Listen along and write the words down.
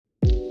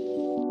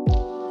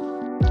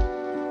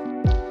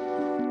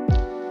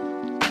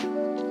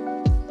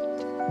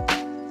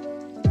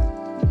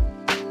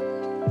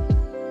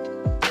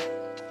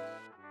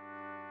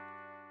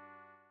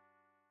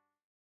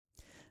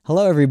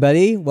Hello,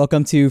 everybody.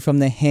 Welcome to From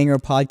the Hangar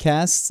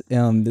podcast.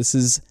 This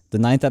is the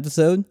 9th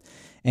episode,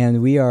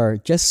 and we are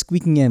just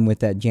squeaking in with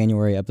that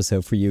January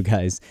episode for you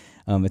guys.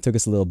 It took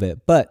us a little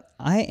bit, but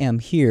I am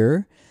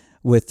here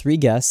with 3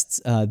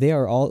 guests. They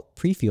are all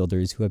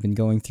pre-fielders who have been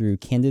going through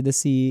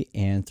candidacy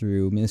and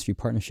through ministry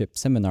partnership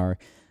seminar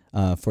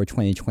for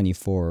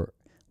 2024.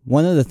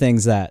 One of the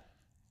things that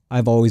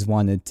I've always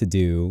wanted to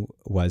do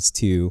was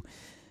to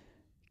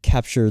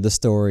capture the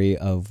story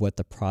of what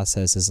the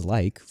process is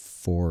like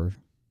for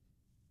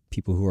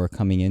people who are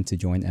coming in to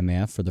join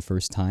MAF for the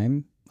first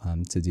time,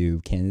 to do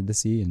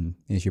candidacy and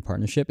ministry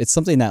partnership. It's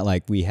something that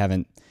we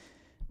haven't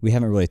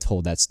really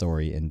told that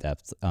story in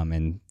depth,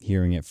 and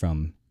hearing it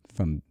from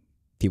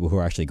people who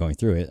are actually going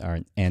through it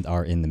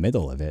are in the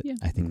middle of it,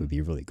 I think would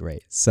be really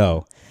great.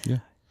 So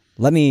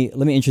let me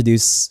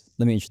introduce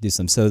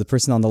them. So the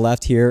person on the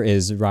left here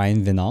is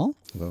Ryan Vinall.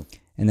 Hello.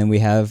 And then we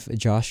have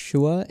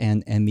Joshua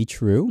and Emi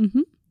True.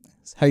 Mm-hmm.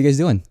 How are you guys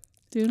doing?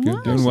 Doing Good,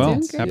 well. doing well.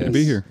 Doing Happy to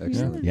be here.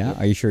 Excellent. Yeah.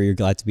 Are you sure you're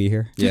glad to be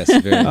here? Yes.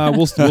 Very.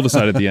 We'll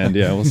decide at the end.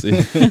 Yeah, we'll see.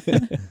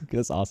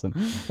 That's awesome.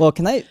 Well,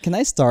 can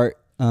I start,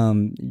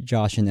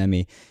 Josh and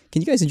Emi?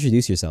 Can you guys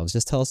introduce yourselves?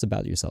 Just tell us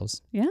about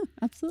yourselves. Yeah,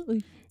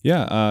 absolutely.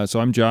 Yeah. So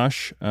I'm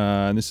Josh,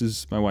 and this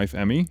is my wife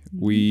Emi.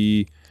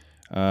 We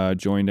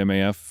joined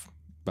MAF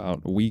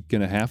about a week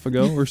and a half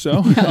ago or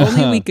so.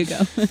 Only a week ago.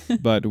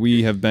 But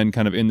we have been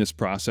kind of in this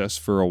process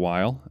for a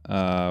while.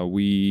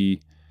 We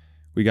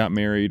got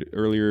married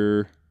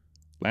earlier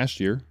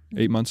last year,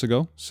 8 months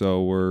ago.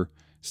 So we're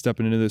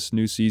stepping into this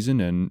new season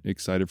and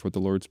excited for what the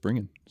Lord's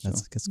bringing. So,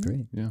 That's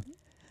great. Yeah.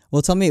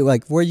 Well, tell me,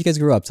 where you guys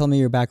grew up. Tell me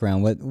your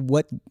background.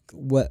 What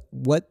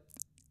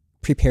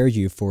prepared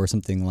you for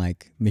something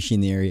like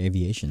missionary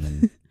aviation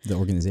and the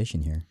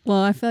organization here?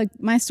 Well, I feel like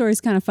my story is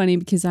kind of funny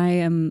because I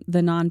am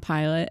the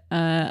non-pilot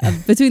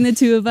between the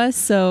two of us.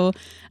 So,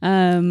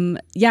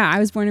 I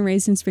was born and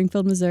raised in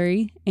Springfield,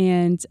 Missouri,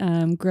 and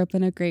grew up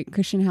in a great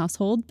Christian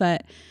household,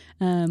 but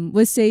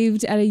was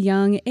saved at a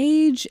young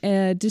age.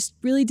 Just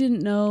really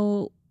didn't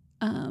know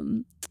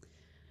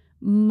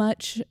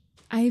much.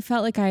 I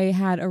felt like I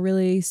had a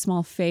really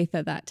small faith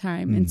at that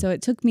time. And so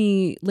it took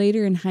me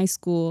later in high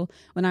school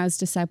when I was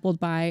discipled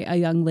by a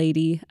young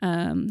lady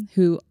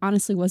who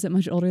honestly wasn't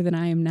much older than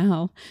I am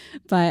now.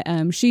 But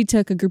she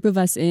took a group of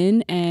us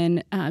in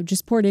and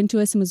just poured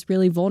into us and was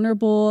really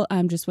vulnerable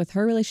just with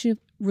her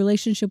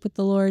relationship with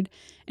the Lord.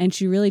 And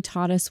she really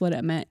taught us what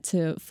it meant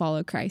to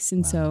follow Christ.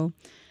 And so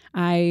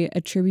I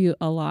attribute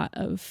a lot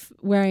of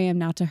where I am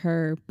now to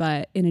her,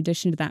 but in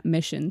addition to that,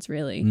 missions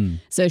really.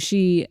 So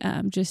she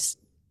just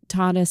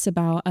taught us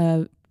about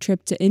a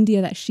trip to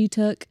India that she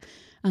took,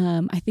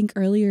 I think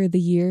earlier the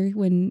year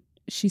when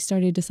she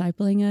started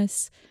discipling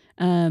us.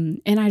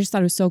 And I just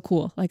thought it was so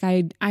cool.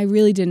 I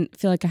really didn't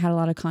feel like I had a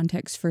lot of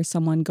context for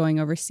someone going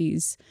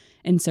overseas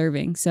and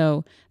serving.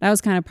 So that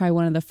was kind of probably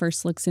one of the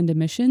first looks into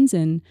missions,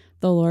 and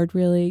the Lord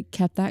really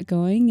kept that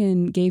going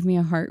and gave me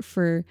a heart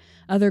for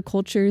other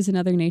cultures and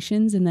other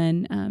nations. And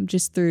then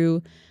just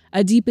through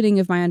a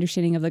deepening of my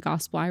understanding of the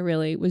gospel, I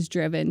really was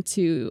driven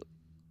to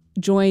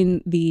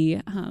join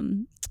the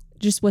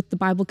just what the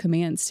Bible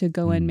commands to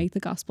go and make the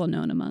gospel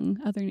known among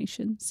other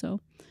nations. So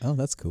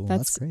that's cool.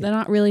 That's great. That's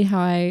not really how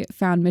I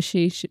found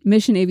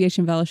Mission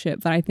Aviation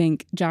Fellowship, but I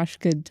think Josh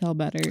could tell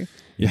better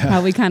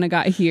how we kind of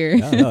got here.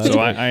 So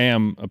I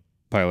am a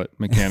pilot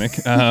mechanic.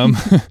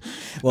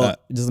 Just let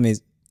me,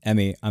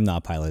 Emi, I'm not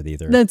a pilot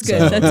either. That's good.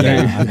 So, That's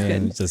good. I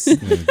mean, just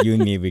you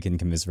and me, we can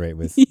commiserate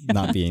with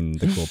not being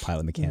the cool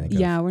pilot mechanic.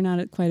 We're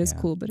not quite as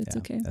cool, but it's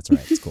okay. That's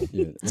right. It's cool.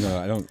 No,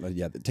 I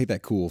don't. Take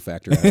that cool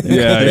factor out of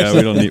there.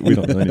 We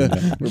don't really need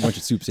that. We're a bunch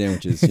of soup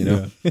sandwiches, you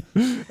know.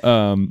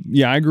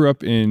 I grew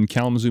up in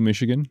Kalamazoo,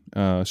 Michigan.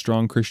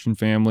 Strong Christian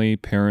family.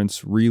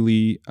 Parents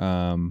really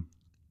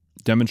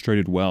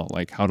demonstrated well,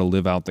 how to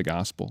live out the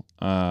gospel.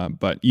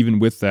 But even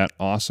with that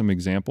awesome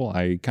example,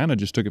 I kind of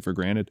just took it for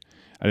granted.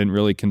 I didn't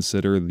really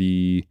consider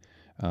the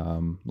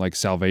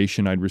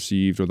salvation I'd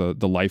received or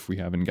the life we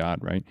have in God,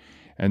 right?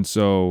 And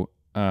so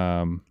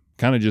kind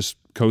of just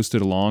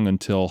coasted along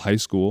until high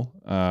school.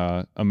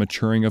 A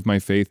maturing of my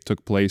faith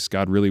took place.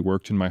 God really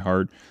worked in my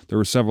heart. There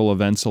were several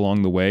events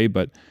along the way,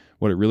 but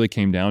what it really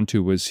came down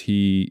to was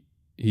he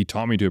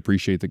taught me to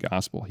appreciate the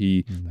gospel.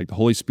 The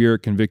Holy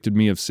Spirit convicted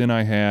me of sin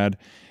I had,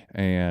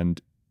 and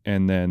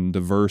then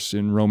the verse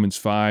in Romans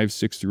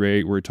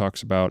 5:6-8 where it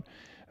talks about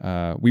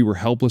we were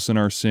helpless in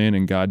our sin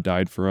and God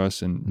died for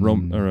us. And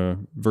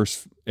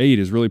verse 8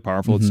 is really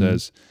powerful. It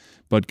says,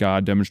 but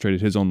God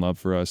demonstrated his own love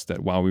for us,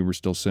 that while we were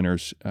still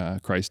sinners,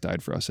 Christ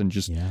died for us. And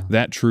just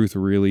that truth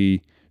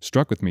really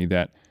struck with me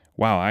that,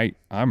 wow,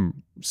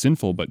 I'm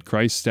sinful, but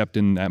Christ stepped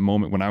in that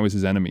moment when I was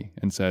his enemy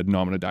and said, no,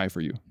 I'm going to die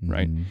for you.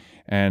 Right.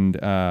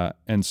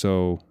 And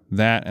so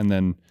that, and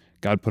then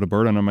God put a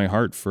burden on my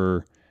heart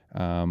for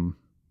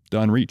the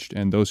unreached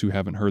and those who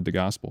haven't heard the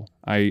gospel.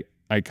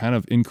 I kind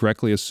of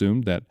incorrectly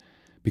assumed that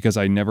because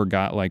I never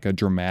got a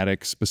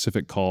dramatic,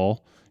 specific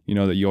call,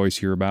 that you always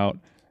hear about.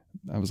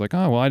 I was like,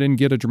 I didn't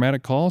get a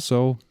dramatic call,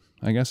 so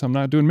I guess I'm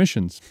not doing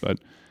missions. But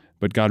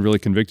God really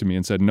convicted me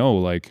and said, no,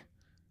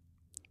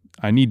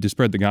 I need to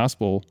spread the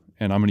gospel,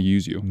 and I'm going to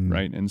use you,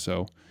 right? And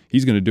so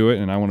he's going to do it,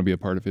 and I want to be a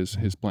part of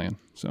his plan.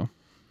 So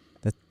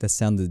That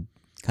sounded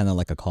kind of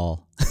like a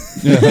call.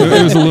 yeah,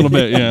 it was a little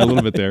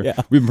bit there.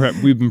 Yeah.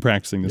 We've been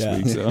practicing this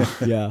week. So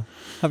Yeah.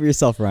 How about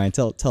yourself, Ryan?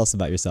 Tell us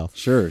about yourself.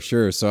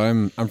 Sure. So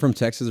I'm from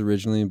Texas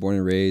originally, born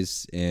and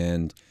raised,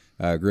 and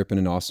grew up in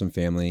an awesome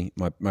family.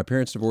 My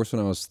parents divorced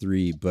when I was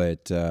 3,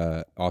 but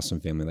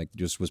awesome family, like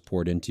just was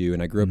poured into.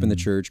 And I grew up in the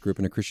church, grew up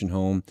in a Christian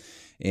home,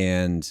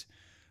 and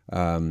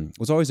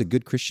was always a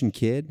good Christian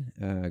kid.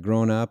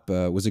 Growing up,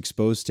 was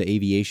exposed to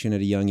aviation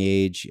at a young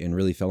age and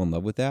really fell in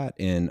love with that,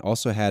 and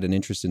also had an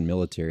interest in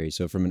military.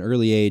 So from an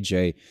early age,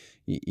 I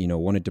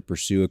wanted to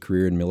pursue a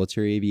career in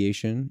military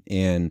aviation,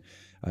 and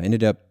I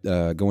ended up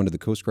going to the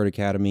Coast Guard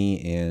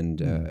Academy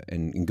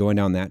and going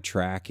down that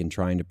track and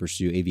trying to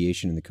pursue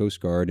aviation in the Coast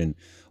Guard. And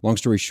long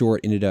story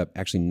short, ended up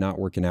actually not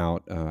working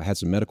out. I had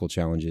some medical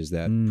challenges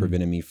that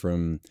prevented me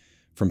from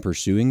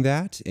pursuing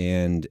that.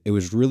 And it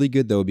was really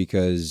good though,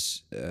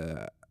 because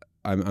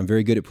I'm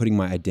very good at putting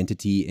my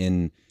identity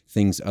in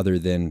things other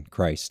than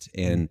Christ.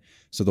 And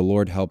so the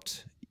Lord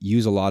helped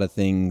use a lot of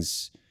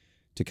things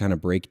to kind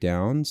of break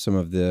down some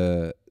of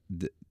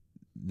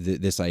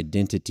this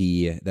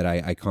identity that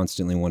I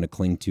constantly want to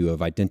cling to,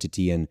 of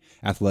identity and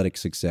athletic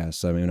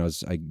success. I mean,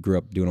 I grew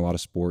up doing a lot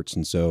of sports,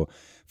 and so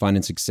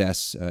finding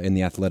success in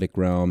the athletic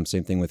realm.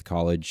 Same thing with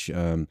college.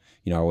 I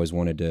always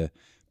wanted to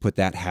put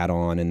that hat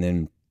on, and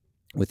then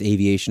with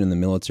aviation and the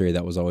military,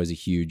 that was always a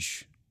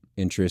huge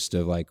interest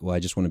of like, well, I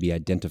just want to be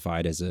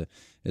identified as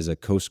a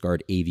Coast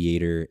Guard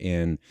aviator.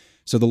 And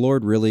so the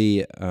Lord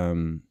really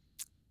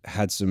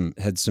had some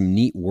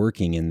neat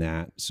working in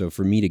that. So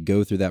for me to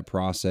go through that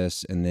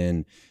process and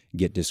then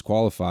get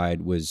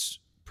disqualified was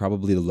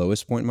probably the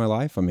lowest point in my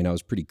life. I mean, I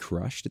was pretty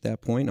crushed at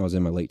that point. I was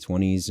in my late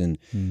 20s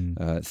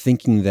and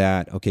thinking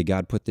that, okay,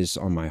 God put this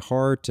on my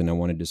heart, and I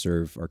wanted to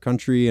serve our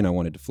country, and I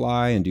wanted to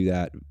fly and do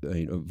that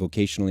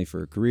vocationally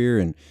for a career,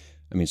 and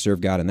I mean,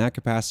 serve God in that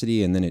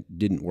capacity. And then it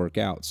didn't work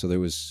out. So there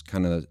was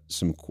kind of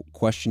some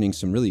questioning,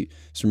 some really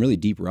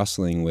deep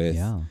wrestling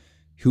with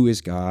who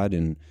is God,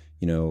 and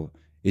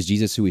is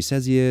Jesus who he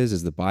says he is?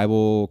 Is the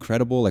Bible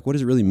credible? Like, what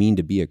does it really mean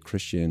to be a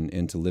Christian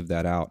and to live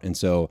that out? And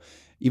so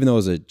even though it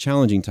was a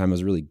challenging time, it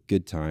was a really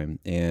good time.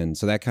 And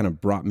so that kind of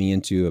brought me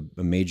into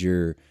a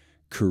major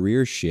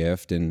career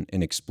shift and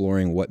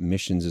exploring what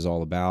missions is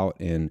all about.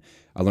 And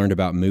I learned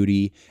about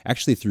Moody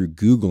actually through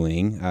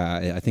Googling.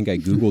 I think I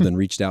Googled and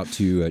reached out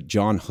to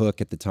John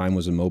Hook, at the time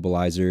was a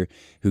mobilizer,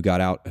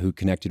 who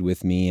connected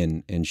with me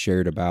and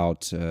shared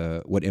about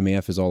what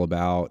MAF is all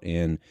about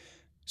and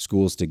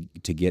schools to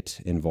get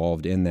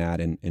involved in that,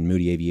 and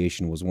Moody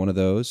Aviation was one of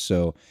those.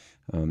 So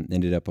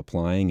ended up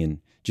applying and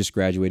just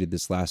graduated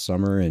this last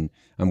summer, and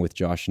I'm with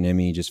Josh and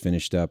Emi, just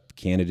finished up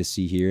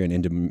candidacy here and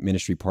into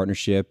ministry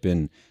partnership,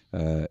 and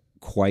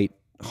quite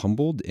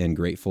humbled and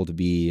grateful to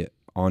be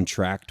on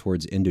track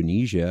towards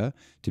Indonesia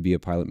to be a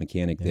pilot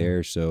mechanic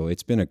there. So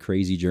it's been a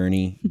crazy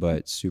journey,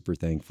 but super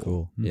thankful.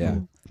 Cool. Yeah.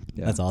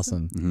 That's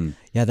awesome.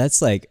 Yeah,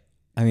 that's like,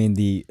 I mean,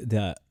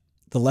 the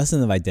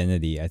lesson of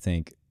identity, I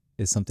think,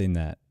 is something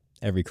that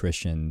every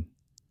Christian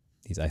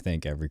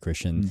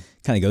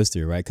kind of goes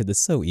through, right? Because it's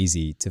so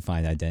easy to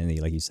find identity,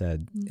 like you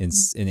said, in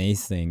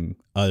anything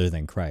other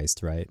than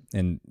Christ, right?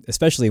 And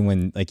especially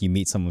when like you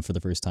meet someone for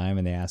the first time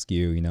and they ask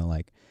you,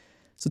 like,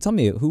 so tell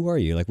me, who are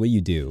you? Like, what do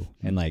you do?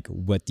 And like,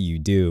 what do you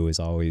do is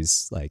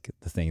always like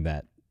the thing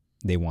that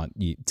they want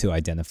you to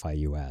identify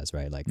you as,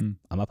 right? Like,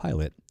 I'm a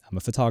pilot, I'm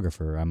a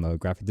photographer, I'm a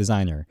graphic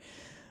designer.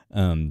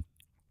 And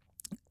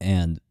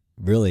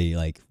really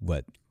like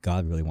what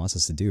God really wants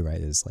us to do, right,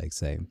 is like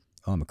say,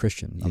 oh, I'm a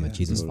Christian, I'm a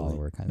Jesus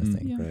follower kind of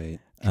thing.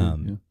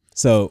 Right.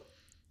 So,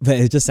 but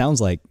it just sounds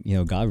like,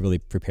 God really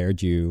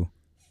prepared you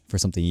for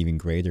something even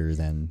greater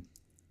than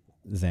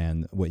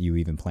what you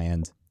even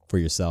planned for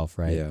yourself,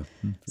 right? Yeah.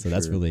 So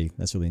that's really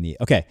neat.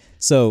 Okay.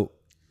 So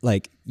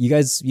like you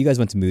guys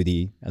went to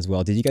Moody as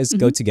well. Did you guys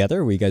go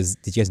together? Did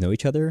you guys know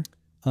each other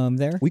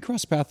there? We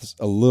crossed paths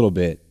a little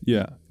bit.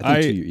 Yeah.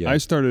 I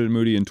started at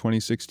Moody in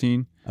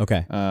 2016.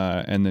 Okay.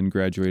 And then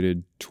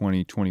graduated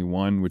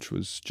 2021, which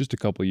was just a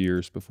couple of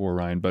years before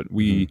Ryan, but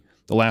the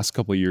last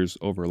couple of years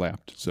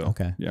overlapped. So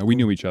yeah, we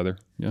knew each other.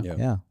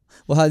 Yeah.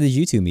 Well, how did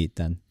you two meet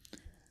then?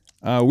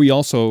 We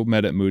also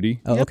met at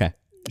Moody. Oh, okay.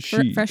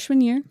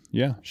 Freshman year.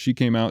 Yeah. She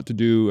came out to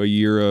do a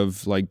year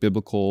of like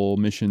biblical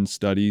mission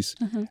studies,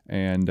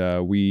 and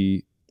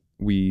we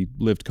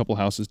lived a couple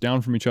houses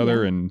down from each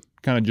other and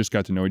kind of just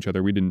got to know each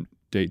other. We didn't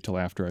date till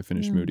after I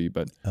finished Moody,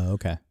 but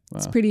okay.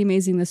 It's pretty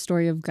amazing, the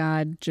story of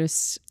God,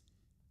 just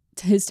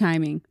his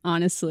timing,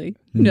 honestly.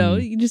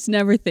 You just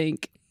never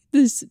think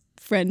this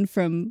friend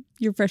from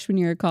your freshman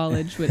year of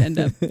college would end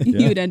up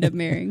you would end up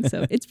marrying.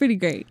 So it's pretty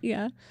great.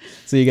 Yeah.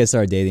 So you guys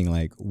started dating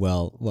like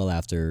well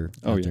after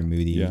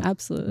Moody. Yeah.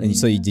 Absolutely. And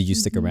so did you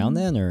stick around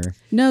then, or?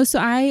 No, so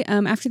I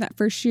after that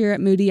first year at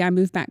Moody, I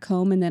moved back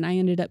home, and then I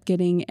ended up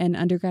getting an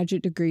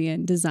undergraduate degree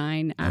in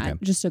design at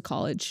just a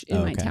college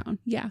in my town.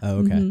 Yeah. Oh,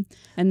 okay.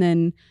 And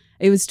then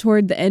it was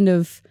toward the end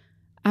of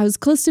I was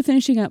close to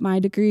finishing up my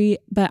degree,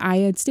 but I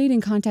had stayed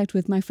in contact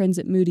with my friends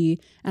at Moody,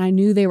 and I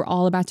knew they were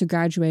all about to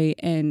graduate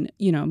and,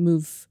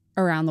 move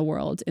around the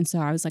world. And so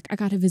I was like, I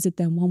got to visit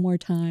them one more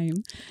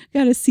time.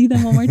 Got to see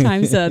them one more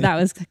time. So that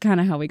was kind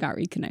of how we got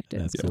reconnected.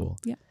 That's cool.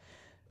 Yeah.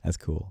 That's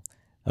cool.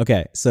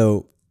 Okay.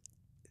 So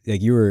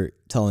like you were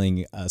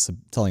telling us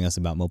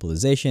about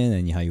mobilization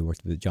and how you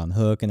worked with John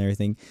Hook and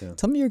everything. Yeah.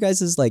 Tell me your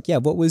guys'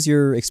 what was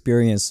your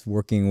experience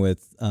working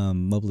with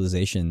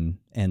mobilization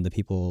and the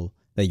people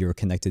that you were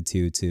connected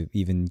to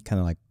even kind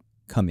of like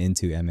come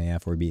into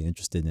MAF or be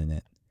interested in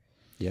it?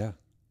 Yeah.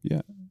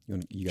 Yeah.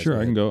 You guys sure,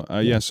 I can go.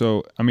 Yeah.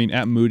 So,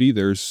 at Moody,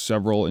 there's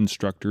several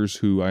instructors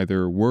who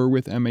either were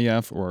with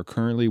MAF or are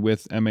currently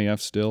with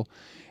MAF still.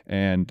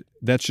 And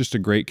that's just a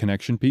great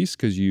connection piece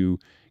because you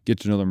get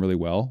to know them really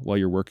well while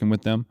you're working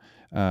with them.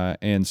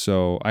 And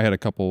so I had a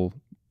couple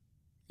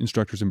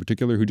instructors in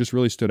particular who just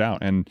really stood out,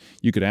 and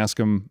you could ask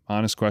them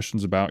honest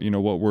questions about,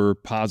 what were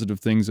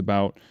positive things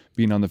about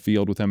being on the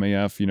field with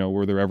MAF,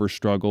 were there ever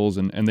struggles?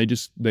 And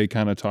they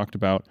kind of talked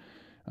about,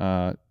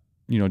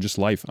 just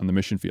life on the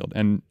mission field.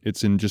 And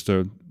it's in just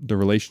the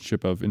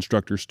relationship of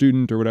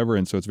instructor-student or whatever.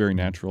 And so it's very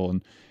natural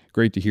and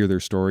great to hear their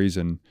stories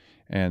and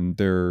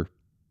their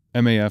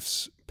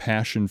MAF's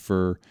passion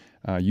for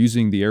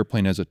using the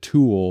airplane as a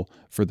tool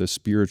for the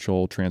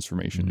spiritual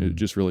transformation. It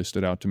just really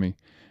stood out to me.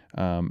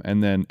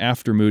 And then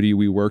after Moody,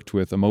 we worked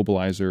with a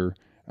mobilizer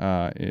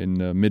in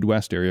the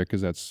Midwest area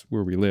because that's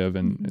where we live,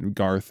 and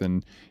Garth,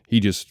 and he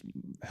just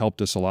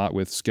helped us a lot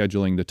with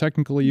scheduling the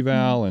technical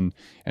eval, and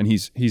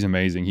he's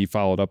amazing. He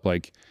followed up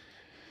like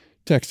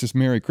text us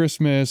Merry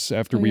Christmas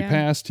after we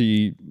passed.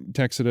 He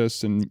texted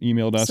us and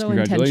emailed us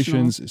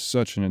congratulations.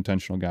 Such an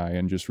intentional guy,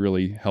 and just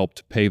really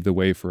helped pave the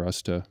way for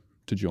us to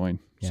join.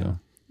 Yeah. So.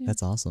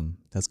 That's awesome.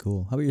 That's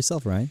cool. How about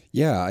yourself, Ryan?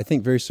 Yeah, I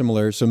think very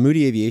similar. So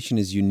Moody Aviation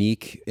is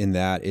unique in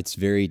that it's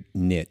very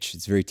niche.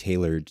 It's very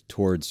tailored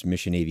towards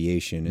mission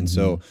aviation. And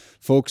so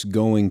folks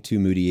going to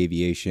Moody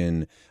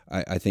Aviation,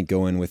 I think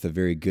go in with a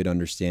very good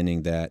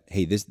understanding that,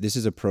 hey, this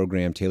is a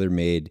program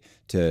tailor-made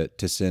to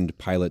send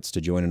pilots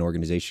to join an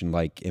organization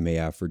like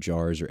MAF or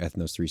JARS or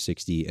Ethnos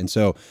 360. And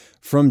so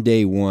from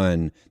day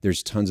one,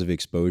 there's tons of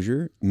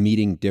exposure,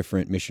 meeting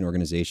different mission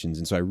organizations.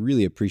 And so I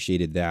really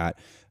appreciated that.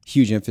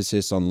 Huge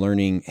emphasis on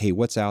learning, hey,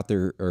 what's out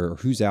there or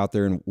who's out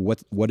there and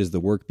what is the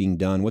work being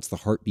done? What's the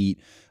heartbeat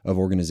of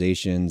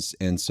organizations?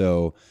 And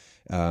so,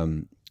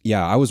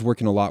 I was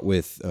working a lot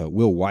with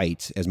Will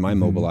White as my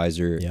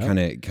mobilizer,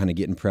 kind of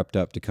getting prepped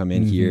up to come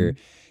in here.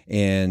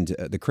 And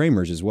the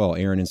Kramers as well.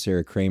 Aaron and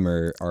Sarah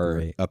Kramer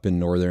are up in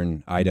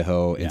northern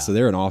Idaho. And so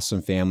they're an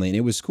awesome family. And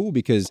it was cool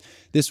because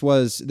this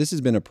has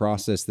been a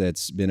process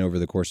that's been over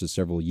the course of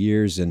several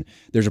years. And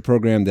there's a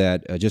program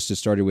that just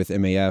started with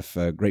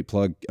MAF, great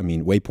plug.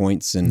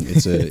 Waypoints, and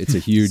it's a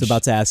huge. I was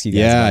about to ask you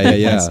guys.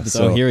 Yeah.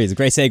 So here he is.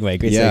 Great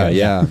segue.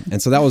 Yeah.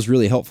 And so that was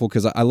really helpful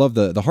because I love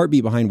the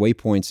heartbeat behind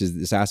Waypoints is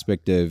this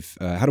aspect of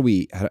how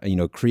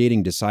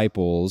creating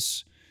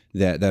disciples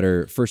that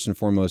are first and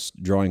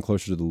foremost drawing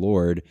closer to the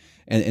Lord,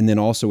 and then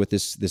also with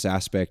this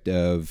aspect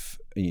of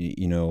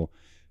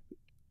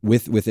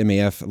with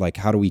MAF, like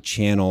how do we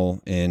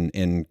channel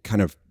and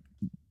kind of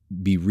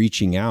be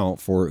reaching out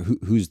for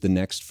who's the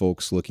next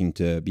folks looking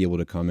to be able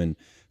to come and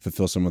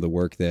fulfill some of the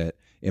work that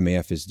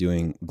MAF is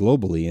doing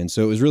globally. And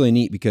so it was really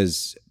neat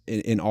because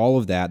in all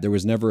of that, there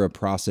was never a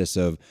process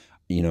of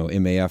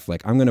MAF,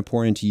 like, I'm going to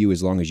pour into you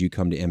as long as you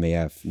come to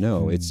MAF.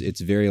 No,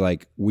 it's very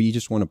like, we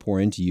just want to pour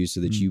into you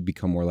so that you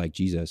become more like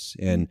Jesus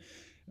and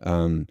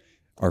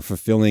are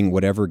fulfilling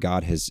whatever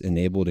God has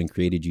enabled and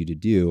created you to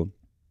do.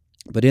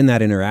 But in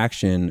that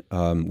interaction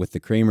with the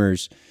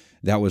Kramers,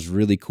 that was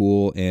really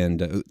cool.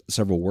 And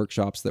several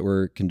workshops that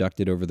were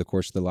conducted over the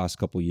course of the last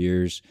couple of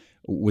years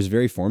was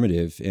very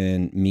formative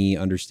in me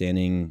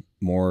understanding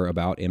more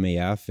about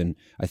MAF. And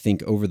I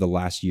think over the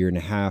last year and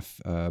a half,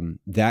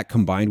 that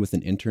combined with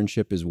an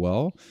internship as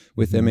well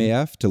with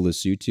MAF to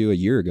Lesotho a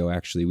year ago,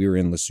 actually, we were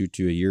in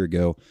Lesotho a year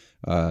ago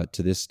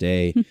to this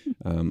day,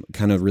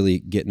 kind of really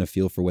getting a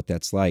feel for what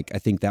that's like. I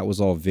think that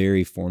was all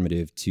very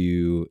formative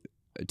to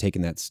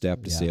taking that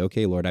step to say,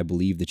 okay, Lord, I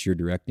believe that you're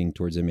directing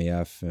towards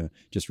MAF,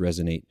 just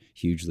resonate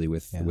hugely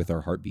with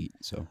our heartbeat.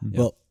 So,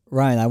 Well,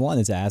 Ryan, I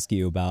wanted to ask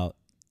you about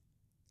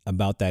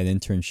that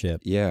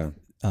internship.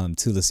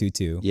 To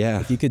Lesotho. Yeah.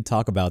 If you could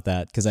talk about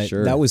that, because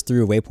Sure. that was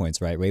through Waypoints,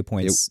 right?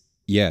 Waypoints.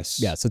 Yes.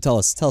 Yeah. So tell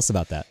us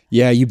about that.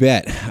 Yeah, you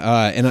bet.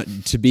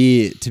 And to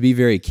be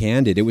very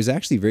candid, it was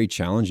actually very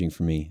challenging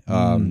for me.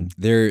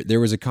 There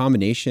was a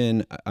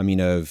combination,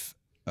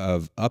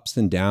 of ups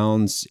and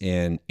downs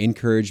and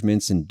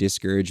encouragements and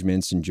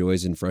discouragements and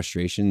joys and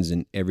frustrations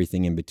and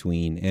everything in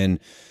between. And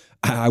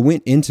I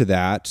went into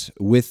that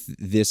with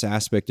this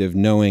aspect of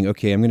knowing,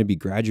 okay, I'm going to be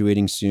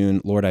graduating soon.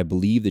 Lord, I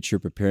believe that you're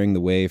preparing the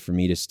way for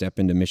me to step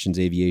into missions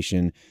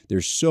aviation.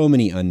 There's so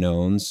many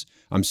unknowns.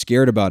 I'm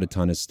scared about a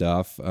ton of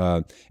stuff.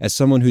 As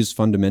someone who's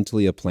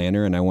fundamentally a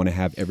planner and I want to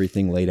have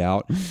everything laid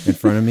out in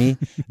front of me,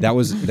 that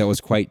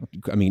was quite,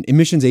 in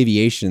missions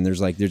aviation,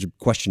 there's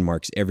question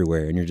marks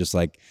everywhere. And you're just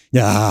like,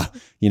 for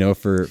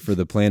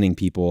the planning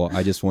people,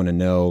 I just want to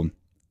know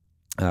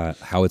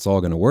how it's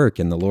all going to work.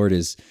 And the Lord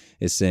is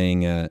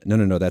saying,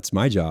 no, that's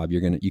my job.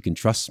 You can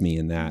trust me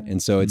in that.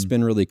 And so it's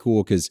been really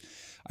cool because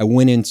I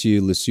went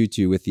into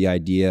Lesotho with the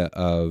idea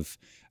of,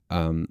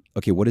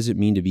 okay, what does it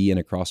mean to be in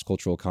a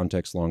cross-cultural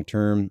context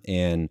long-term?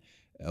 And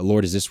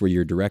Lord, is this where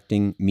you're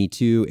directing me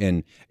to?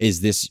 And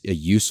is this a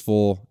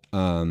useful,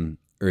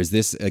 or is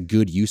this a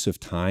good use of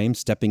time,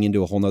 stepping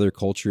into a whole nother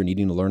culture,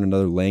 needing to learn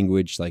another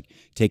language, like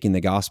taking the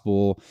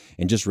gospel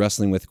and just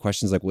wrestling with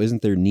questions like, well,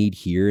 isn't there need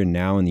here and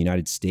now in the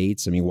United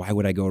States? I mean, why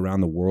would I go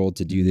around the world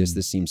to do this?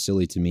 This seems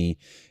silly to me.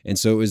 And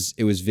so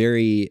it was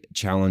very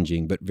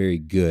challenging, but very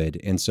good.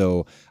 And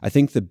so I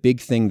think the big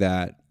thing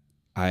that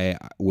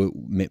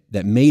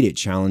that made it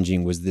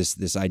challenging was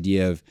this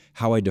idea of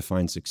how I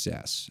define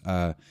success,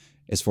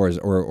 as far as,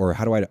 or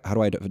how do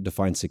I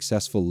define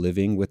successful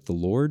living with the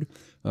Lord?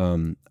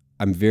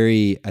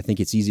 I think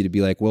it's easy to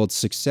be like, well, it's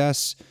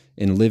success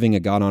in living a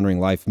God-honoring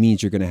life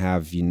means you're going to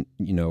have,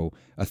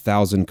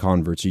 1,000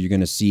 converts, or you're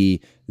going to see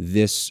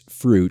this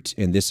fruit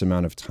in this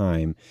amount of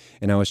time.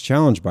 And I was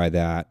challenged by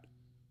that.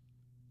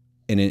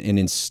 And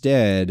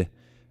instead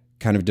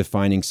kind of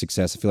defining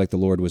success, I feel like the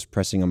Lord was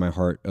pressing on my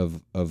heart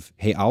of,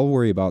 hey, I'll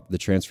worry about the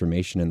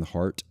transformation in the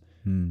heart.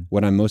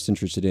 What I'm most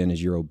interested in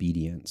is your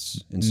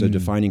obedience. And so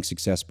defining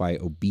success by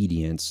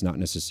obedience, not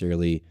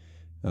necessarily,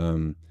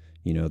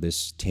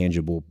 this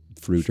tangible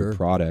fruit or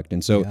product.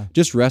 And so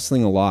just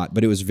wrestling a lot,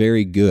 but it was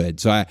very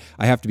good. So I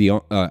have to be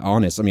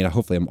honest. I mean,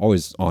 hopefully I'm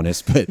always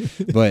honest, but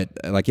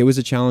like it was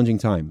a challenging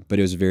time, but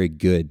it was very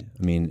good.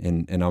 I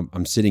mean, and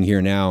I'm sitting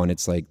here now and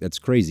it's like, that's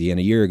crazy. And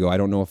a year ago, I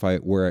don't know if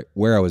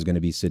where I was going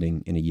to be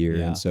sitting in a year.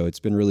 Yeah. And so it's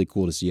been really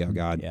cool to see how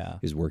God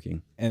is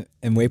working. And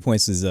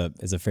Waypoints is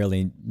a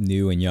fairly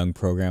new and young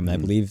program. And I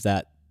believe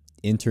that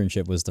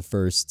internship was the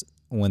first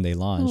when they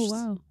launched,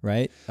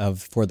 right?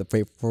 For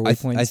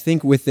Waypoints. I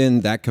think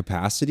within that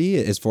capacity,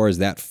 as far as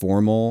that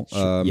formal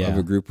of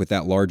a group, with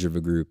that large of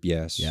a group,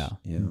 yes. Yeah.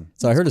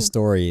 So I heard a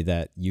story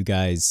that you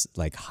guys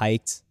like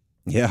hiked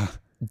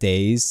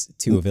days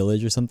to a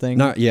village or something.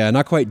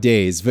 Not quite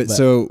days, but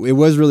so it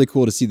was really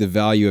cool to see the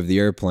value of the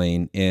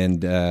airplane.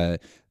 And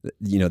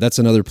that's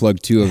another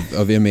plug too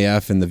of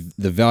MAF, and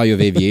the value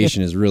of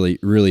aviation is really,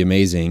 really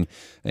amazing.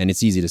 And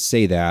it's easy to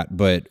say that,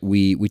 but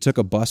we took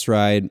a bus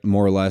ride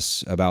more or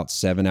less about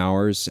 7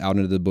 hours out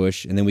into the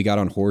bush, and then we got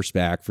on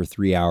horseback for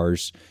 3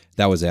 hours.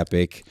 That was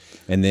epic.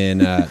 And then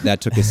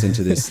that took us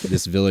into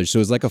this village. So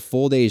it was like a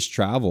full day's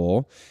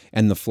travel,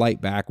 and the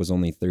flight back was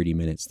only 30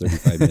 minutes,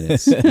 35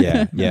 minutes.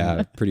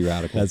 Yeah, pretty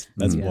radical.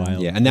 That's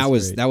wild. Yeah, and that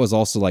was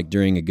also like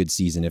during a good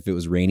season. If it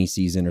was rainy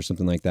season or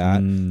something like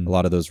that, a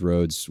lot of those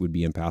roads would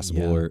be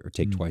impassable or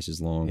take twice as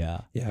long.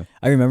 Yeah.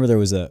 I remember there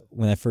was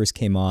when I first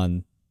came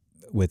on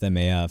with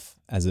MAF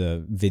as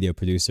a video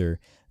producer,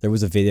 there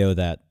was a video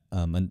that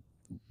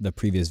the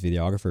previous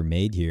videographer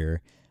made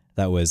here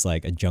that was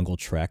like a jungle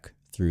trek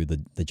through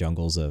the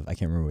jungles of, I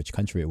can't remember which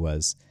country it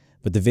was,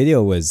 but the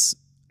video was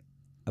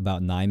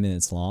about 9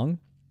 minutes long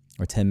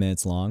or 10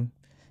 minutes long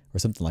or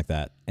something like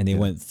that. And they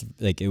went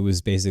it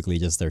was basically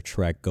just their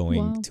trek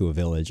going to a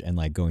village and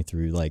like going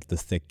through like the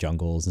thick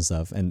jungles and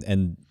stuff.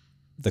 And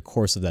the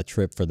course of that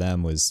trip for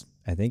them was,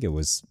 I think it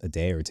was a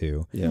day or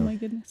two. Yeah. Oh my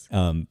goodness.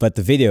 But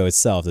the video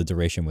itself, the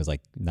duration was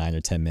like 9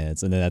 or 10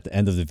 minutes. And then at the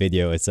end of the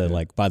video, it said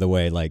like, by the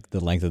way, like the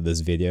length of this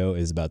video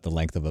is about the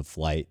length of a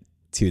flight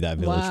to that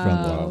village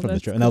from the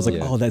trip. And I was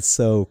like, oh, that's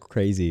so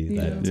crazy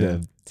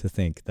to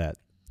think that,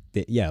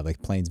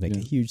 like planes make a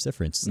huge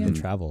difference in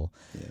travel.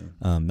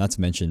 Yeah. Not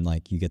to mention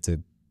like you get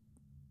to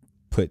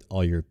put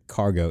all your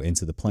cargo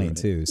into the plane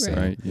too.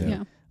 So,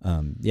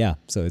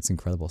 so it's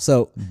incredible.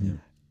 So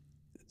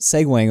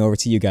segueing over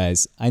to you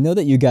guys, I know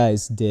that you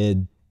guys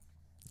did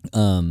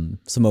some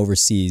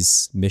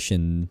overseas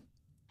mission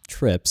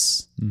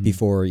trips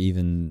before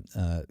even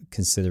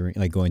considering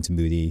like going to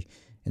Moody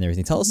and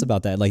everything. Tell us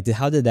about that. Like,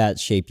 how did that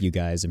shape you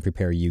guys and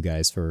prepare you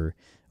guys for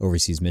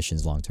overseas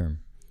missions long term?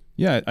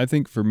 Yeah, I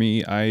think for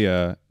me,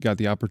 I got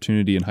the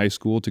opportunity in high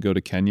school to go to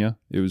Kenya.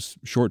 It was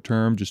short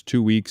term, just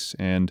 2 weeks,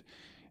 and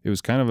it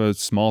was kind of a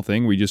small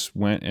thing. We just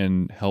went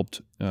and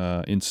helped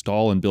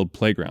install and build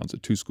playgrounds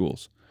at 2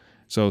 schools.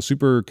 So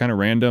super kind of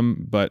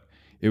random, but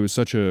it was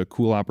such a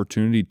cool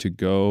opportunity to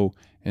go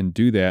and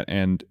do that.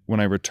 And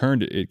when I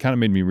returned, it kind of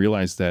made me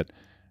realize that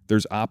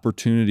there's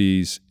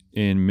opportunities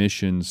in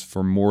missions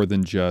for more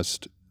than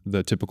just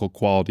the typical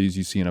qualities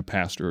you see in a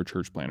pastor or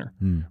church planner,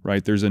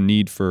 right? There's a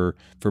need for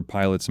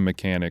pilots and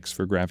mechanics,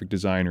 for graphic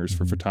designers,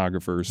 for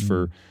photographers,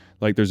 for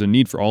like there's a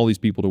need for all these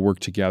people to work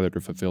together to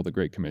fulfill the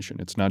Great Commission.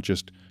 It's not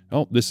just,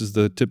 oh, this is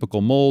the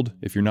typical mold.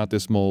 If you're not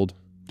this mold,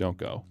 don't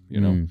go,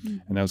 And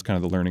that was kind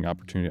of the learning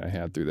opportunity I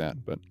had through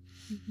that. But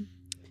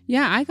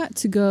yeah, I got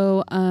to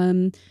go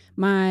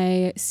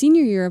my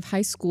senior year of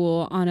high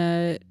school on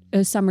a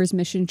summer's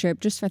mission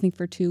trip, just I think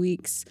for 2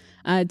 weeks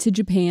to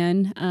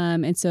Japan.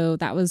 And so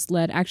that was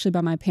led actually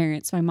by my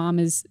parents. My mom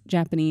is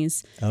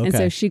Japanese. Okay. And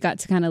so she got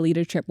to kind of lead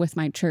a trip with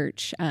my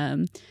church.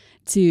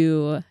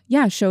 to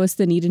show us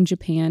the need in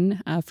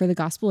Japan for the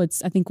gospel.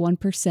 It's I think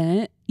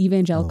 1%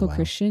 evangelical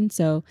Christian,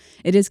 so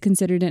it is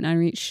considered an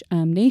unreached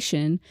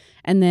nation.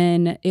 And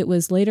then it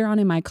was later on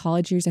in my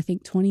college years, I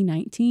think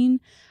 2019,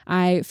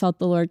 I felt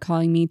the Lord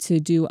calling me to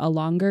do a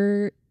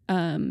longer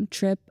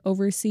trip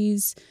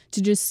overseas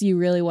to just see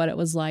really what it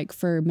was like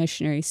for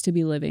missionaries to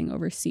be living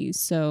overseas.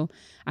 So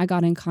I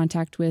got in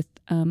contact with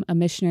a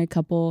missionary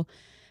couple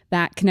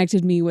that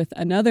connected me with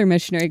another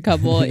missionary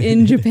couple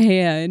in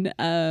Japan.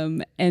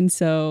 And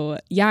so,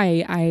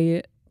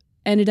 I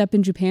ended up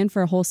in Japan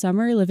for a whole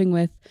summer living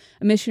with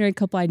a missionary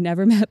couple I'd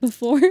never met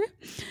before.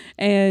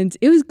 And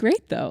it was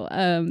great though.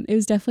 It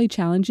was definitely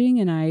challenging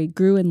and I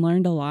grew and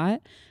learned a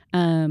lot.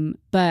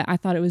 But I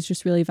thought it was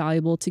just really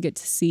valuable to get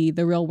to see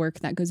the real work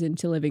that goes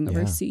into living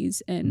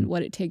overseas and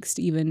what it takes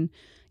to even,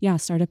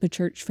 start up a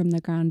church from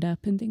the ground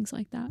up and things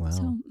like that. Wow.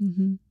 So,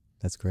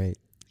 That's great.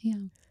 Yeah.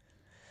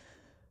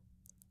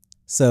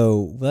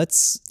 So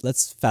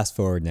let's fast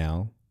forward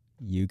now.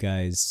 You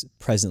guys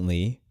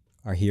presently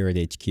are here at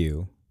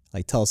HQ.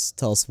 Like, tell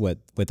us what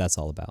that's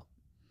all about.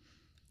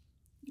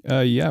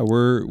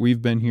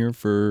 We've been here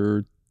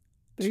for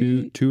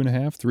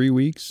 2.5-3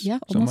 weeks. Yeah,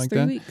 something almost like 3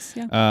 that. weeks.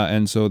 Yeah.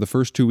 And so the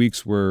first 2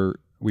 weeks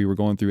we were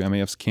going through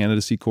MAF's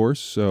candidacy course.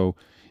 So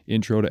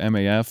intro to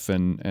MAF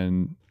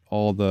and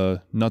all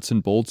the nuts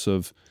and bolts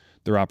of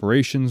their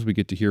operations. We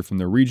get to hear from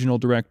their regional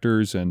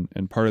directors, and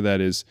part of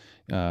that is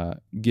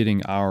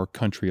getting our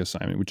country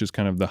assignment, which is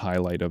kind of the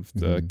highlight of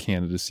the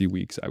candidacy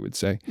weeks, I would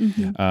say.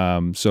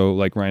 Mm-hmm. So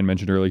like Ryan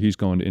mentioned earlier, he's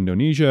going to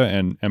Indonesia,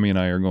 and Emi and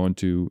I are going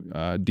to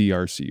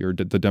DRC, or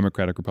the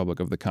Democratic Republic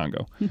of the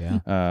Congo,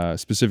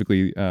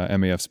 specifically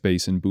MAF's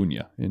base in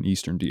Bunia in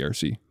eastern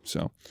DRC.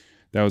 So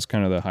that was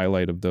kind of the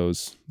highlight of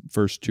those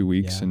first 2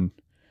 weeks. Yeah. And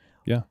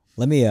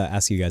Let me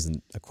ask you guys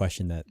a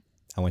question that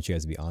I want you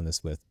guys to be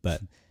honest with,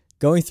 but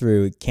going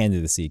through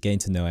candidacy, getting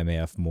to know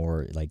MAF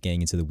more, like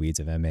getting into the weeds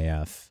of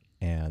MAF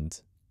and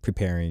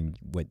preparing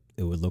what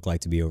it would look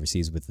like to be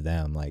overseas with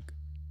them, like,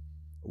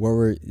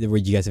 were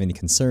you guys have any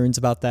concerns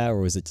about that,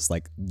 or was it just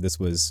like this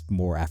was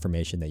more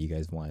affirmation that you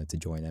guys wanted to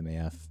join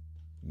MAF?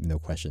 No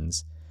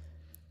questions.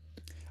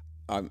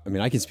 I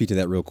mean, I can speak to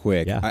that real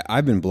quick. Yeah.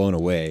 I've been blown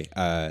away.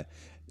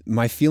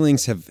 My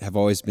feelings have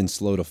always been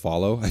slow to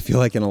follow, I feel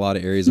like, in a lot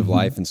of areas of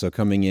life. And so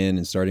coming in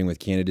and starting with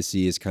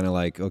candidacy is kind of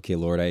like, okay,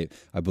 Lord,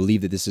 I believe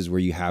that this is where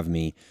you have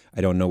me.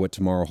 I don't know what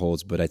tomorrow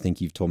holds, but I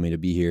think you've told me to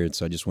be here. And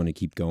so I just want to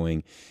keep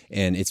going.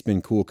 And it's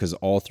been cool because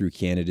all through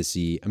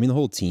candidacy, I mean, the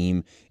whole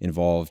team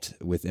involved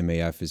with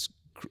MAF is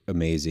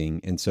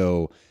amazing. And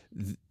so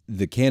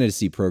the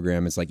candidacy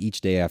program, it's like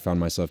each day I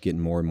found myself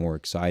getting more and more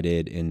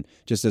excited. And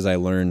just as I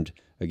learned,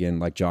 again,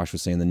 like Josh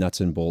was saying, the nuts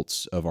and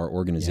bolts of our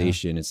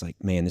organization, it's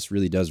like, man, this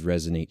really does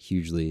resonate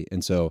hugely.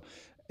 And so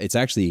it's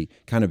actually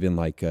kind of been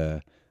like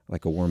a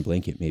warm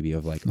blanket maybe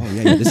of like, oh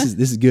yeah, this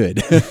is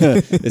good.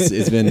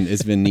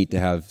 It's been neat to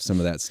have some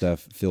of that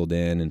stuff filled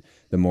in. And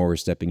the more we're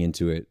stepping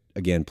into it,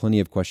 again, plenty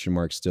of question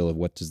marks still of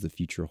what does the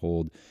future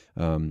hold.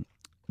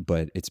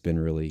 But it's been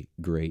really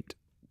great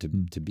to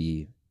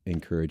be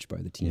encouraged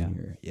by the team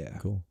here. Yeah.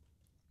 Cool.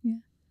 Yeah.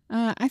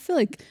 I feel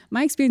like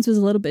my experience was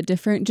a little bit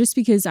different just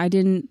because I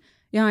didn't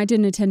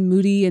attend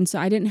Moody, and so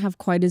I didn't have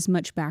quite as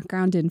much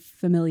background and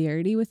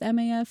familiarity with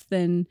MAF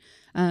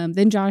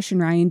than Josh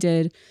and Ryan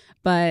did.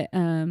 But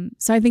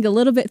so I think a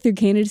little bit through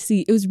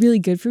candidacy, it was really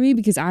good for me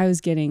because I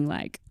was getting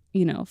like,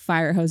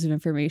 fire hose of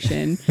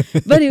information.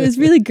 But it was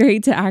really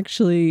great to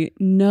actually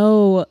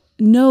know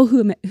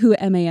who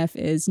MAF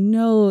is,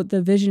 know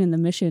the vision and the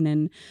mission,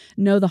 and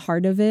know the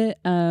heart of it.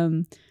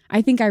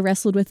 I think I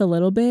wrestled with a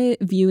little bit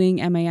viewing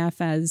MAF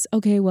as,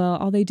 okay, well,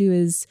 all they do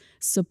is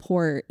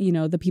support,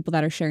 the people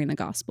that are sharing the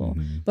gospel.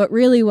 But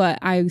really what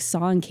I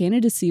saw in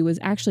candidacy was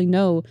actually,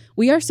 no,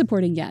 we are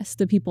supporting, yes,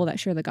 the people that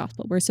share the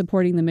gospel. We're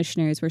supporting the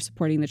missionaries. We're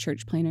supporting the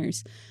church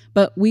planners.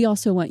 But we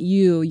also want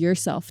you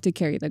yourself to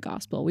carry the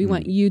gospel. We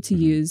want you to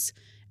use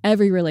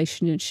every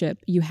relationship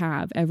you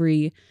have,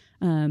 every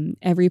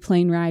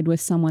plane ride with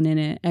someone in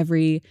it,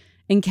 every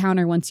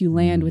encounter once you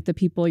land with the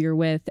people you're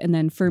with. And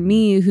then for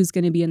me, who's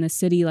going to be in the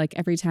city, like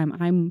every time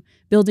I'm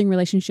building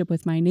relationship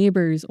with my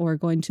neighbors or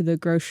going to the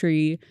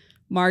grocery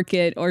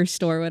market or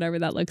store, whatever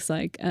that looks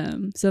like.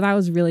 So that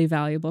was really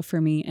valuable for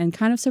me and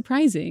kind of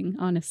surprising,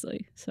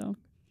 honestly. So.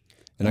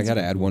 And I got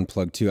to add one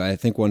plug too. I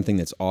think one thing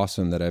that's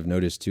awesome that I've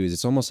noticed too is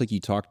it's almost like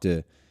you talk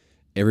to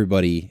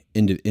everybody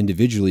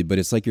individually, but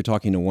it's like you're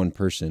talking to one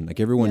person. Like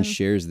everyone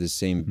shares the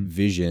same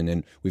vision,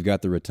 and we've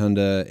got the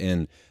rotunda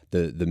and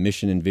the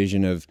mission and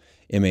vision of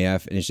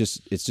MAF, and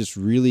it's just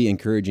really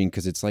encouraging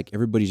because it's like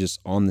everybody's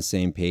just on the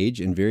same page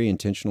and very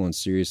intentional and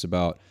serious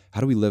about how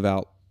do we live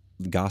out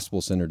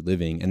gospel-centered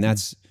living, and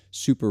that's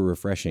super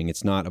refreshing.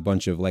 It's not a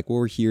bunch of like, well,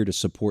 we're here to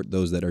support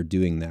those that are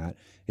doing that.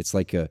 It's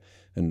like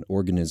an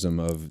organism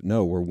of,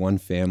 no, we're one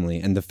family.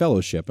 And the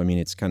fellowship, I mean,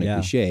 it's kind of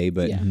cliche,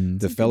 but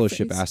the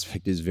fellowship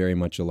aspect is very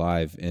much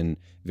alive and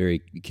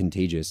very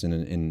contagious in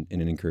an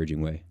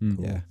encouraging way.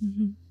 Cool. Yeah.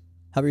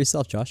 How about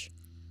yourself, Josh?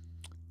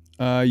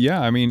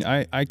 I mean,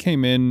 I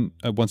came in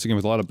once again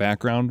with a lot of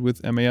background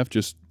with MAF,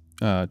 just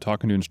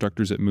talking to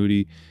instructors at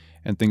Moody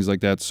and things like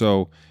that.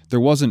 So there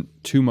wasn't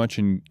too much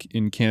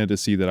in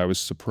candidacy that I was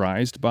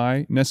surprised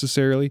by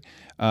necessarily.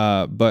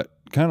 But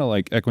kind of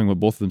like echoing what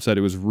both of them said,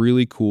 it was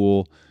really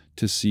cool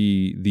to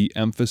see the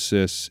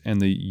emphasis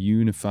and the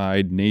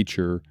unified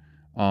nature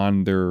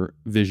on their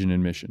vision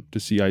and mission, to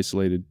see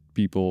isolated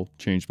people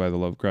changed by the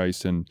love of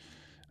Christ, and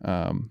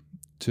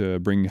to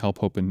bring help,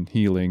 hope, and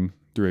healing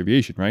through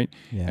aviation, right?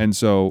 Yeah. And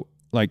so,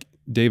 like,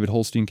 David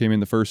Holstein came in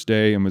the first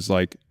day and was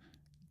like,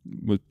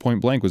 with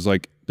point blank, was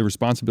like, the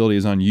responsibility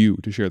is on you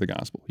to share the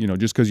gospel. You know,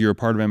 just because you're a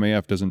part of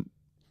MAF doesn't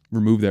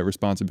remove that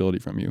responsibility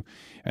from you.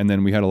 And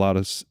then we had a lot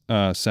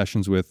of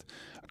sessions with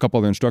a couple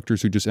other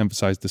instructors who just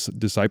emphasized this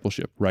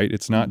discipleship, right?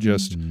 It's not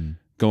just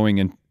going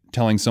and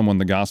telling someone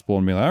the gospel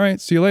and be like, all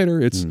right, see you later.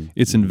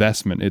 It's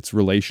investment, it's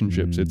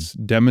relationships, it's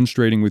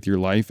demonstrating with your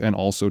life and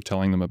also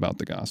telling them about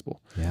the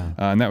gospel. Yeah.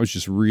 And that was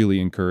just really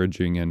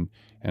encouraging.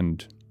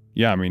 And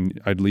yeah, I mean,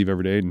 I'd leave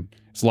every day and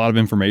it's a lot of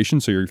information,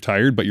 so you're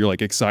tired, but you're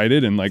like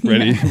excited and like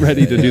ready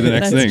to do the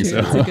next That's thing.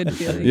 true. So It's a good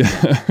feeling.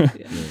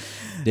 yeah.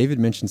 David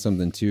mentioned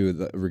something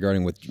too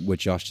regarding what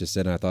Josh just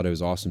said, and I thought it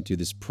was awesome too.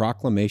 This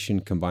proclamation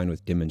combined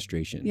with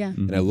demonstration. Yeah.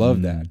 And I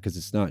love that, because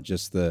it's not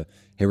just the,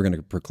 hey, we're going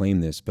to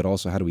proclaim this, but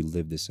also how do we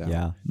live this out?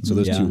 Yeah. So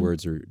those Yeah. two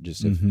words are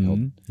just have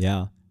helped.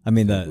 Yeah. I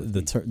mean,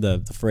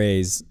 the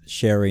phrase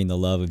sharing the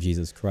love of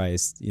Jesus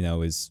Christ, you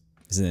know, is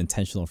an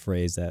intentional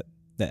phrase that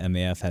the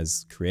MAF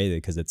has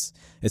created, because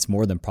it's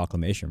more than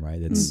proclamation,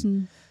 right?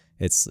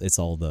 It's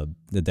all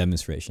the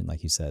demonstration,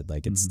 like you said,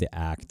 like it's the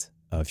act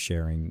of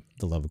sharing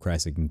the love of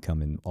Christ. It can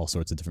come in all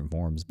sorts of different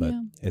forms, but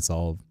it's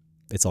all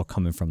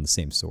coming from the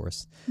same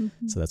source.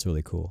 So that's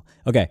really cool.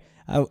 Okay,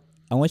 I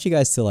want you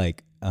guys to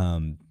like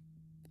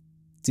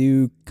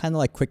do kind of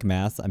like quick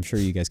math. I'm sure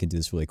you guys can do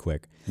this really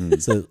quick.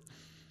 So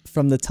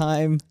from the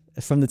time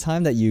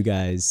that you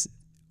guys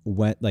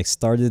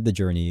started the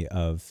journey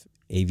of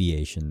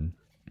aviation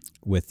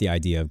with the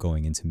idea of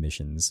going into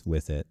missions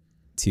with it,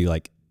 to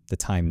like the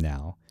time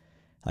now,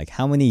 like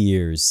how many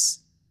years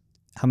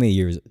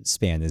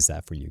span is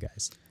that for you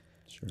guys?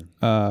 Sure.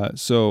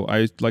 So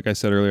like I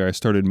said earlier, I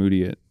started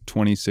Moody at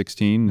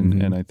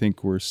 2016, and I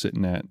think we're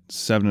sitting at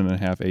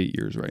 7.5, 8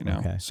 years right now.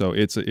 Okay. So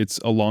it's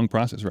a long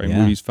process, right? Yeah.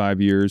 Moody's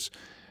 5 years.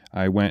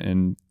 I went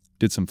and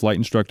did some flight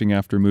instructing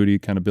after Moody,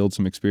 kind of build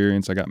some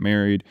experience. I got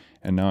married,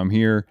 and now I'm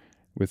here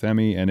with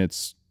Emi, and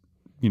it's,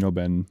 you know,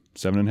 been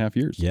 7.5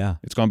 years. Yeah.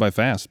 It's gone by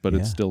fast, but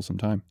it's still some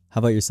time. How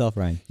about yourself,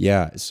 Ryan?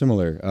 Yeah,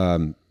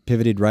 similar.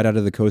 Pivoted right out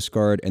of the Coast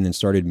Guard and then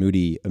started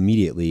Moody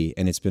immediately,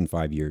 and it's been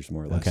 5 years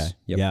more or less. Okay.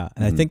 Yep. Yeah.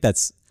 And I think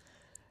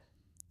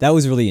that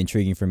was really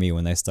intriguing for me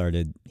when I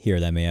started here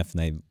at MAF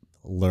and I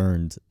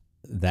learned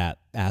that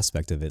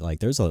aspect of it. Like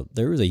there was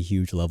a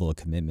huge level of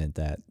commitment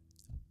that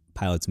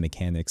pilots and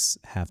mechanics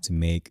have to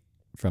make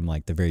from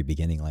like the very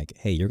beginning. Like,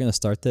 hey, you're going to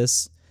start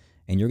this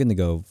and you're going to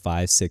go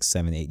 5, 6,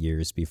 7, 8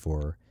 years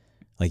before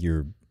like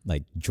you're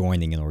like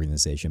joining an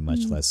organization,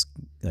 much less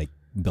like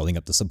building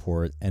up the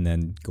support and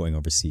then going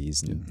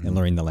overseas and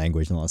learning the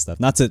language and all that stuff.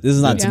 This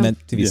is not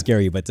meant to be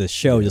scary, but to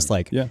show just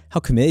like how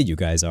committed you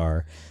guys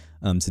are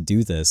to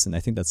do this. And I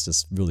think that's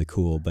just really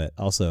cool, but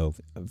also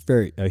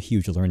a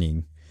huge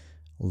learning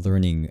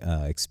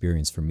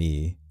experience for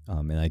me.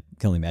 And I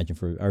can only imagine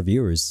for our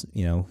viewers,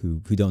 you know, who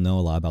don't know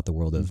a lot about the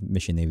world of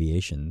mission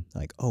aviation,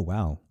 like, oh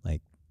wow,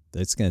 like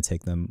it's going to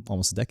take them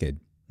almost a decade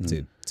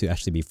to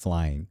actually be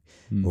flying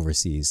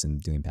overseas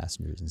and doing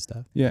passengers and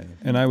stuff. Yeah,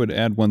 and I would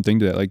add one thing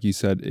to that. Like you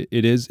said,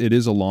 it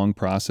is a long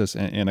process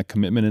and a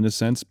commitment in a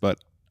sense, but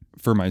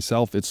for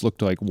myself, it's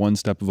looked like one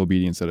step of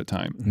obedience at a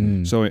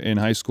time. So in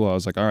high school, I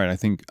was like, all right, I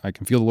think I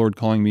can feel the Lord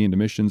calling me into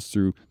missions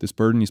through this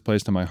burden He's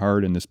placed on my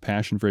heart and this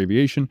passion for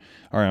aviation.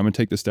 All right, I'm going to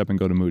take this step and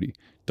go to Moody.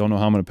 Don't know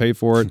how I'm going to pay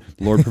for it.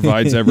 The Lord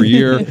provides every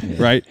year,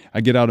 right?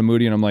 I get out of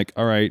Moody and I'm like,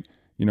 all right,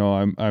 you know,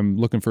 I'm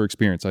looking for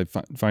experience. I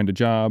find a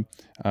job.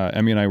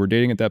 Emi and I were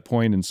dating at that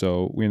point, and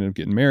so we ended up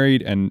getting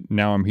married, and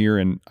now I'm here,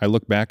 and I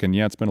look back, and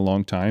it's been a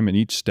long time, and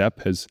each step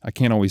I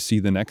can't always see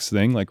the next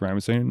thing, like Ryan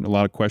was saying, a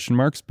lot of question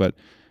marks, but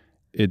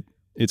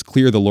it's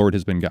clear the Lord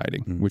has been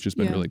guiding, which has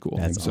been really cool.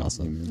 That's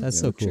awesome. That's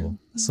so cool.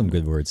 That's some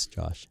good words,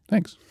 Josh.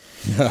 Thanks.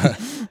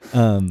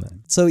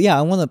 So yeah,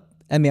 I want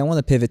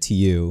to pivot to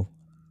you.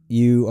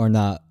 You are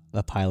not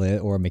a pilot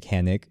or a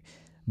mechanic,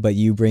 but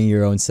you bring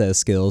your own set of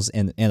skills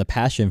and a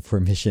passion for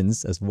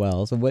missions as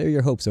well. So what are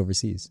your hopes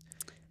overseas?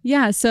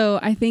 Yeah, so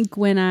I think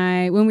when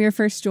we were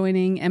first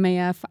joining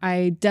MAF,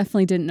 I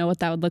definitely didn't know what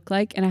that would look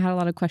like, and I had a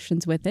lot of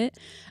questions with it.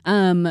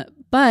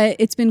 But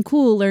it's been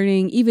cool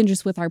learning, even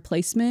just with our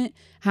placement,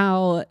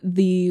 how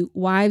the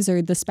wives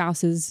or the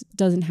spouses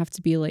doesn't have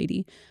to be a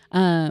lady.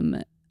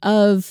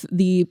 Of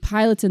the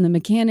pilots and the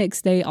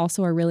mechanics, they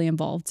also are really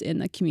involved in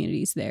the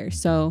communities there.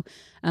 So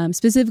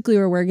specifically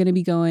where we're going to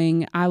be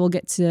going, I will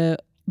get to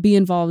be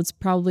involved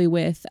probably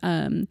with,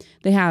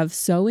 they have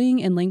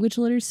sewing and language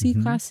literacy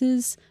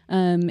classes.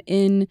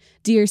 In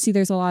DRC,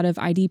 there's a lot of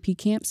IDP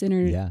camps,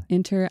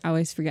 I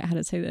always forget how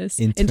to say this,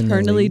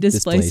 internally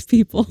displaced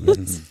people.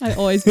 I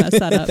always mess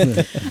that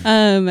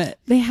up.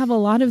 They have a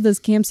lot of those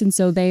camps, and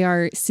so they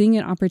are seeing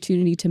an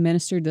opportunity to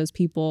minister to those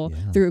people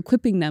through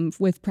equipping them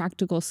with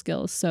practical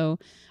skills. So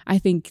I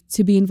think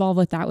to be involved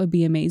with that would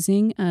be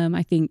amazing.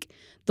 I think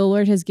the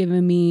Lord has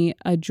given me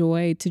a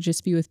joy to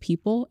just be with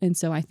people. And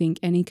so I think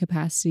any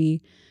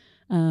capacity,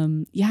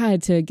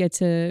 to get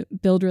to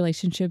build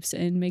relationships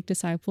and make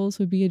disciples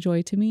would be a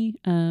joy to me.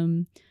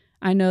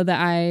 I know that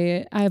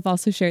I have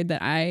also shared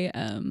that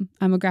I'm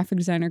a graphic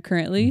designer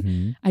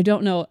currently. I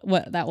don't know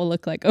what that will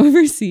look like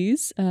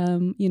overseas.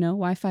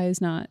 Wi-Fi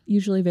is not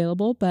usually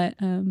available, but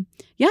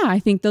I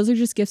think those are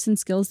just gifts and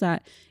skills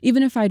that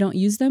even if I don't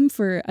use them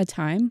for a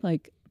time,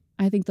 like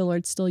I think the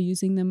Lord's still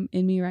using them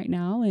in me right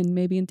now, and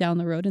maybe down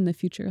the road in the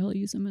future, he'll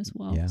use them as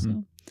well. Yeah.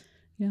 So,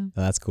 yeah.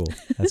 Oh, that's cool.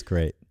 That's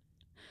great.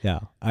 Yeah.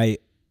 I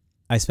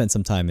spent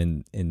some time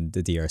in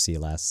the DRC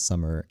last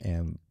summer,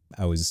 and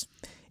I was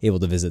able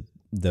to visit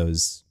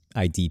those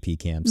IDP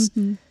camps.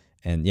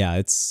 And yeah,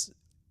 it's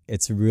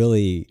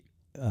really,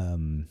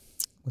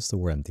 what's the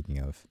word I'm thinking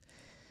of?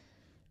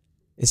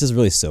 It's just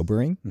really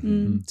sobering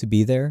to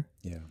be there.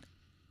 Yeah.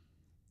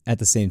 At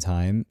the same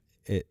time,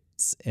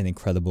 it's an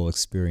incredible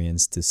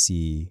experience to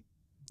see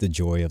the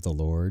joy of the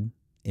Lord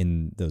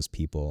in those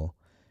people,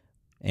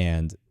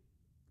 and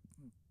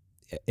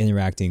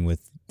interacting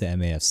with the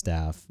MAF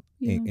staff,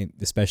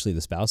 especially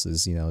the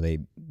spouses.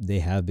 They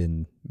have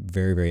been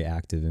very, very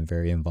active and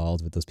very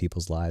involved with those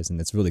people's lives, and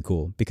it's really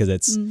cool because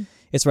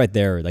it's right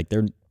there. Like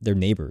they're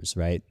neighbors,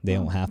 right? They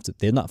don't have to.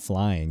 They're not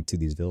flying to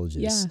these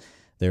villages.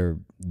 They're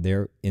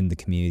in the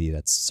community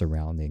that's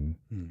surrounding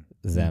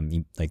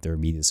them, like their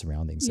immediate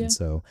surroundings, and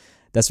so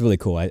that's really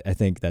cool. I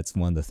think that's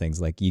one of the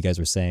things, like you guys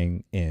were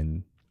saying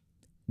in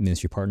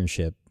ministry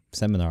partnership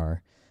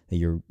seminar, that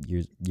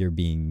you're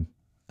being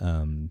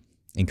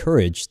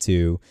encouraged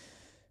to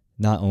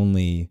not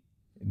only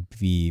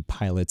be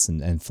pilots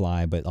and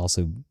fly, but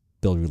also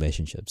build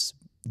relationships,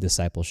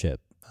 discipleship.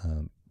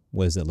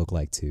 What does it look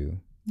like to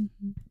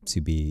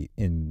be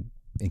in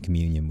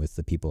communion with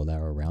the people that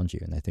are around you?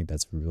 And I think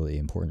that's really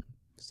important.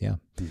 Yeah.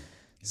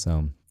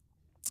 So,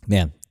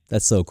 man,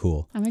 that's so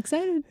cool. I'm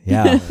excited.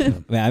 Yeah.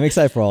 Man, I'm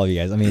excited for all of you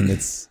guys. I mean,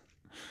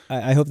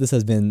 I hope this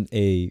has been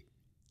a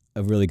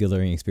really good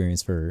learning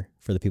experience for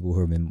the people who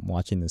have been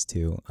watching this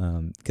too.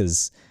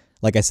 Because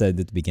like I said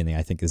at the beginning,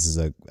 I think this is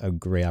a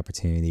great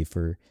opportunity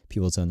for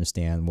people to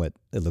understand what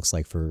it looks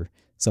like for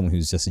someone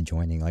who's just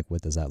joining. Like,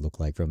 what does that look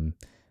like from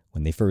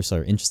when they first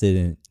are interested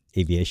in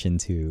aviation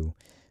to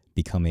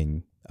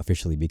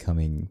officially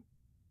becoming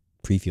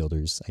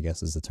pre-fielders, I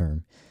guess is the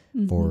term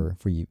for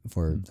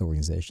the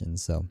organization.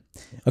 So,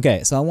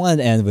 okay. So I wanted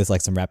to end with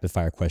like some rapid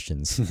fire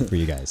questions for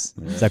you guys.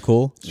 Is that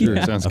cool? Sure.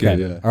 Sounds good.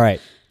 Yeah. All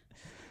right.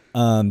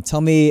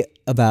 Tell me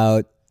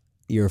about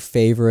your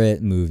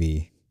favorite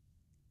movie,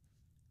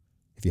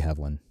 if you have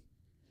one.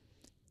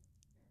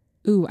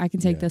 Ooh, I can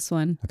take this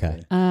one.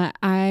 Okay.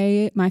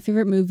 My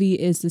favorite movie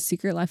is The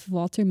Secret Life of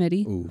Walter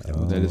Mitty. Ooh,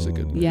 that is a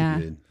good one.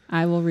 Yeah.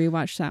 I will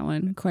rewatch that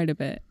one quite a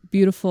bit.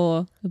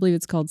 Beautiful. I believe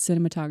it's called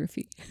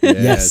cinematography.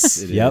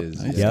 Yes. It Yep.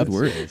 is. Nice. Good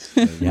word.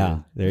 Yeah.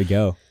 There you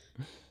go.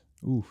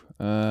 Ooh.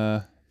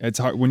 It's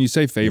hard when you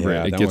say favorite.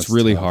 Yeah, it that gets one's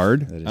really tough.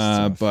 hard. That is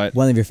tough. But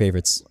One of your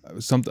favorites.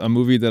 a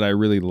movie that I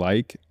really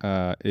like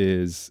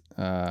is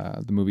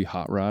the movie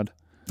Hot Rod.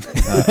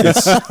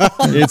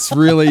 It's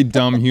really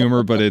dumb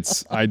humor,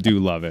 but I do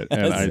love it,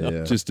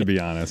 and just to be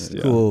honest,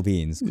 Cool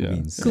beans.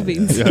 Cool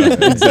beans. Yeah,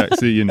 exactly.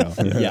 So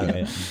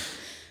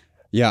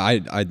Yeah.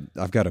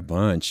 I've got a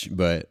bunch,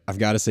 but I've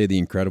got to say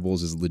The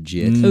Incredibles is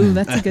legit. Ooh,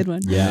 that's a good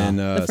one. Yeah. And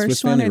The first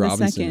Swiss one Family or the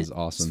Robinson second? is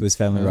awesome. Swiss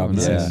Family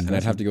Robinson. Yeah, and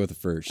I'd have to go with the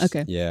first.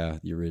 Okay. Yeah,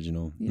 the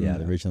original. Yeah,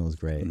 the original was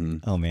great.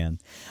 Oh man,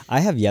 I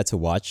have yet to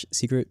watch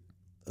Secret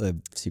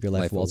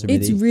Life of Walter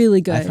Mitty. It's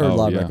really good. I've heard a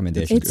lot of yeah.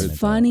 recommendations. It's on it, though. I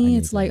funny, need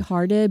it's to-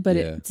 lighthearted, but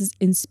it's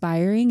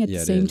inspiring at the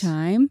Yeah, it same is.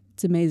 time.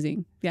 It's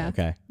amazing. Yeah.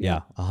 Okay,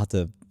 yeah, I'll have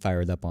to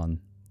fire it up on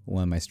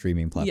one of my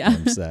streaming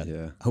platforms.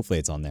 That hopefully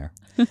it's on there.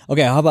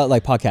 Okay, how about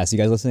like podcasts? You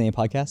guys listen to any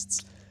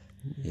podcasts?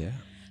 Yeah.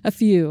 A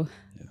few.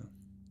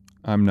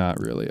 I'm not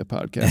really a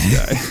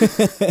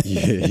podcast guy.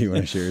 You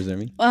want to share yours,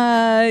 Emi?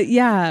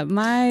 Yeah,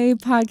 my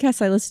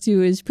podcast I listen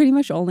to is pretty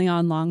much only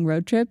on long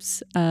road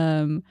trips.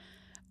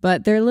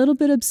 But they're a little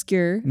bit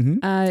obscure.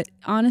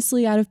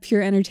 Honestly, out of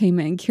pure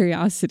entertainment and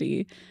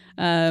curiosity.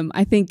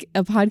 I think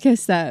a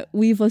podcast that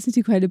we've listened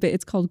to quite a bit,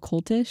 it's called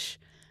Cultish.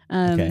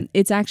 Okay.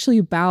 It's actually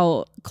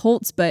about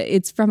cults, but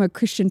it's from a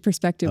Christian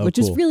perspective, which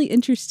is cool. really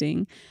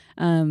interesting.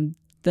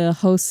 The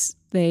hosts,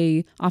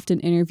 they often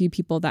interview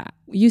people that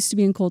used to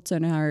be in cults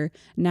and are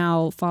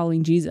now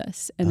following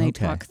Jesus. And they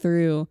talk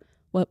through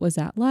what was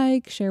that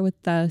like, share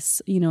with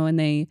us, and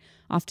they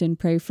often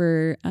pray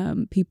for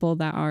people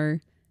that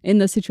are in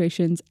those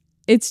situations.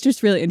 It's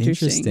just really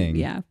interesting.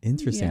 Yeah.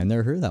 Interesting. Yeah. I've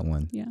never heard of that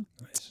one. Yeah.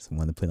 So I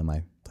wanted to put it on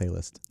my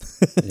playlist.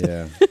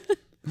 Yeah.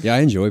 Yeah, I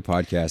enjoy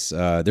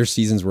podcasts. There's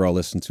seasons where I'll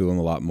listen to them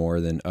a lot more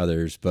than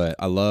others, but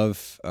I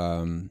love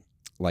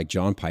like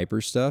John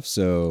Piper stuff.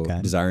 So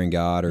Desiring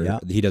God, or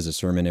he does a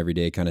sermon every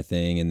day kind of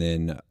thing. And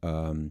then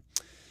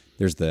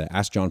there's the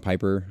Ask John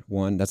Piper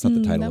one. That's not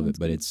the title of it,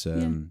 but it's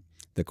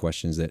the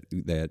questions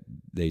that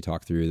they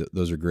talk through.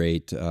 Those are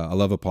great. I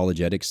love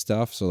apologetic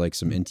stuff. So like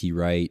some N.T.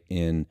 Wright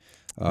and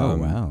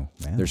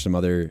there's some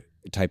other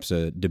types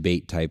of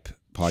debate type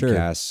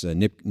podcasts. Sure.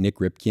 Nick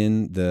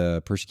Ripken,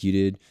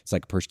 it's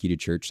like a persecuted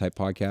church type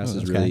podcast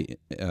is really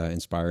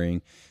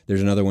inspiring.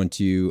 There's another one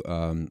too,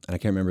 and I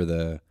can't remember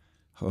the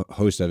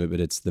host of it, but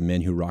it's The Men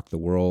Who Rock the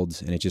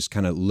World, and it's just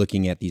kind of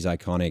looking at these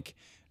iconic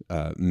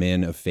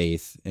men of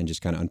faith and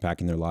just kind of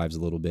unpacking their lives a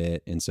little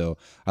bit. And so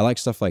I like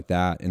stuff like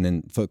that, and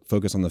then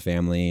focus on the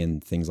family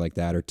and things like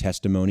that, or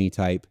testimony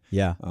type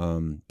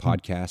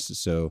podcasts.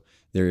 So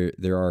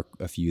there are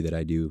a few that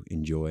I do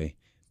enjoy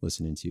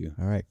listening to.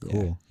 All right,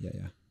 cool. Yeah.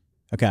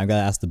 Okay, I'm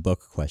gonna ask the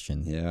book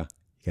question. Yeah.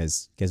 You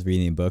guys read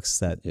any books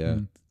that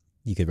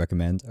you could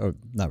recommend, or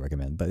not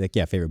recommend, but like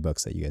favorite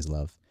books that you guys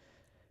love?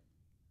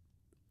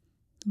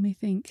 Let me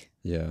think.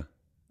 Yeah.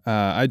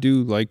 I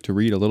do like to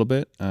read a little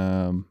bit.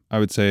 I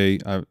would say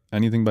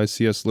anything by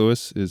C.S.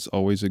 Lewis is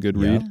always a good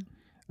read.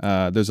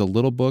 There's a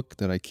little book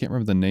that I can't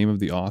remember the name of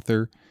the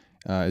author.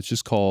 It's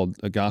just called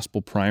A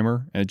Gospel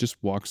Primer, and it just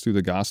walks through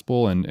the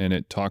gospel and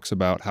it talks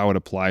about how it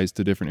applies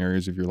to different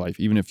areas of your life,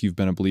 even if you've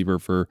been a believer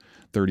for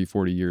 30,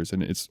 40 years.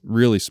 And it's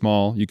really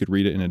small. You could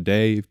read it in a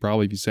day,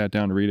 probably, if you sat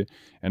down to read it.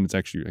 And it's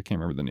actually, I can't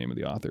remember the name of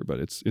the author, but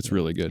it's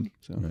really good.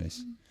 So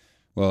nice.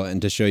 Well,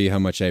 and to show you how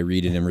much I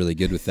read and I'm really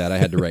good with that, I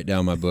had to write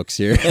down my books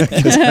here.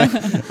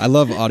 I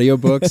love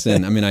audiobooks,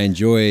 and I mean, I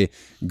enjoy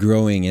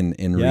growing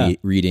and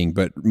reading.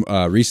 But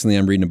recently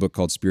I'm reading a book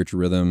called Spiritual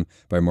Rhythm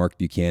by Mark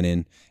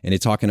Buchanan, and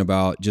it's talking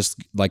about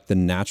just like the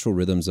natural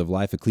rhythms of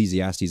life.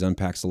 Ecclesiastes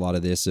unpacks a lot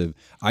of this of,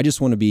 I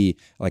just want to be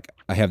like,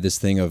 I have this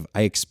thing of,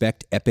 I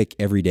expect epic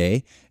every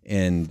day.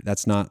 And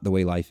that's not the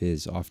way life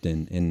is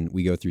often. And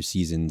we go through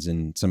seasons,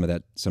 and some of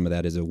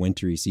that is a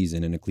wintry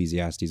season, and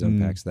Ecclesiastes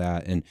unpacks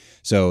that. And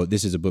so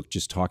this is a book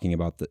just talking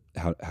about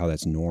how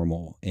that's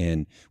normal,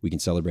 and we can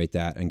celebrate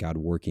that and God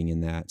working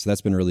in that. So that's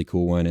been a really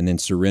cool one. And then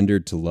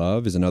Surrendered to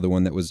Love is another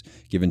one that was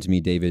given to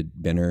me. David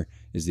Benner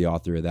is the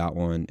author of that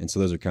one. And so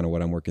those are kind of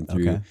what I'm working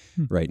through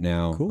right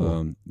now.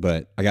 Cool.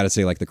 But I got to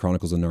say, like the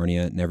Chronicles of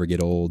Narnia never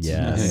get old.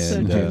 Yes.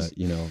 And,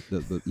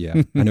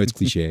 I know it's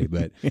cliche,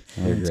 but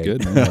they're great.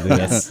 Good.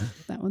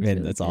 That one's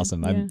really that's good.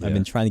 awesome. Yeah. I've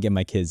been trying to get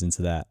my kids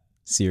into that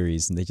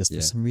series, and they just,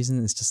 for some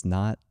reason, it's just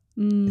not,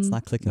 it's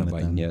not clicking with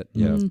them yet.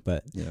 Yeah.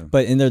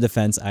 But in their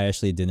defense, I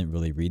actually didn't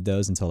really read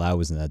those until I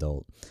was an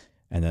adult.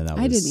 And then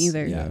I didn't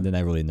either. Yeah. And then I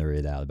really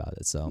nerded out about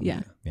it. So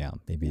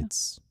maybe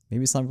it's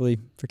not really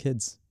for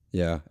kids.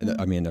 Yeah.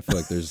 I mean, I feel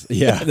like there's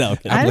No,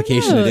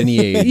 application at any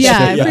age.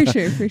 Yeah, for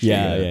sure.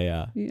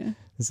 Yeah.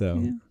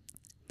 So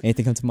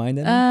anything come to mind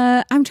then?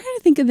 I'm trying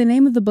to think of the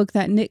name of the book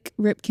that Nick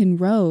Ripken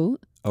wrote.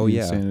 Oh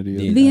yeah,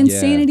 The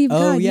Insanity of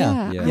God. Oh,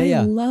 yeah.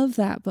 I love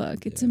that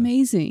book. It's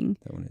amazing.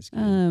 That one is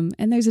good.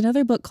 And there's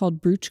another book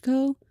called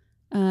Bruchko.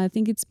 I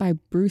think it's by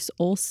Bruce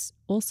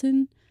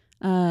Olson.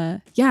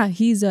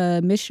 He's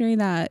a missionary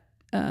that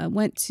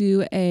went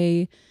to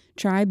a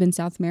tribe in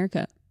South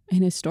America,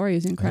 and his story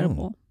is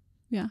incredible.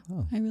 I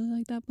really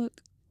like that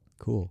book.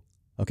 Cool.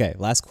 Okay,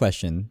 last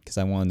question, because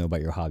I want to know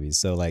about your hobbies.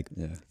 So like,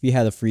 if you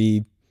had a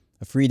free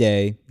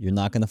day, you're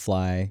not going to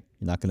fly,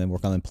 you're not going to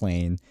work on a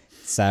plane,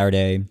 it's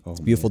Saturday, it's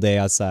a beautiful day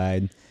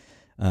outside,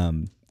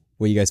 what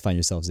do you guys find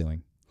yourselves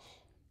doing?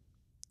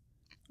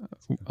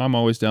 I'm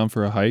always down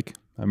for a hike.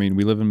 I mean,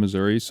 we live in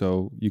Missouri,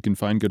 so you can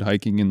find good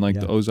hiking in like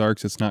the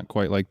Ozarks. It's not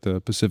quite like the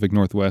Pacific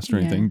Northwest or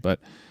anything, but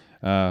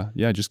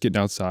just getting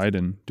outside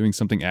and doing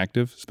something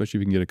active, especially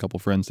if you can get a couple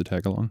friends to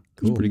tag along.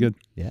 Cool. It's pretty good.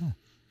 Yeah.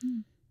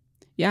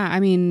 Yeah, I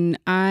mean,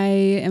 I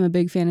am a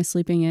big fan of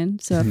sleeping in.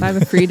 So if I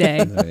have a free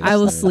day, I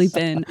will sleep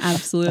in.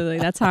 Absolutely.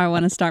 That's how I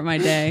want to start my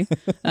day.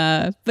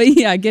 But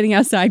yeah, getting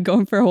outside,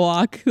 going for a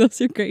walk,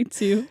 those are great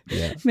too.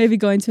 Yeah. Maybe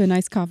going to a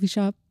nice coffee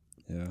shop.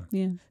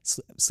 Yeah.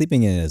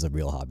 Sleeping in is a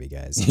real hobby,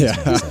 guys.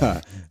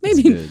 Yeah.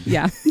 Maybe.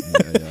 Yeah.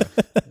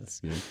 That's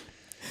good.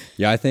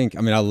 Yeah,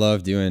 I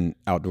love doing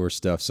outdoor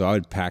stuff. So I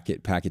would pack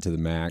it to the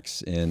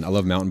max. And I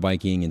love mountain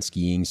biking and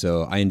skiing.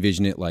 So I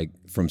envision it like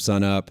from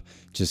sun up,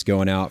 just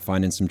going out,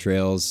 finding some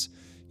trails,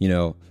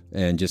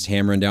 and just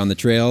hammering down the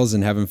trails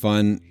and having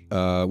fun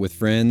with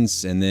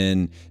friends, and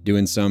then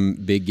doing some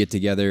big get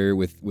together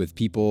with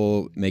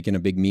people, making a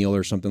big meal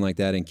or something like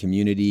that in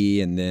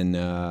community. And then,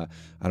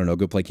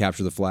 go play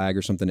capture the flag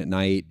or something at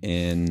night,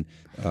 and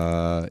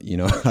go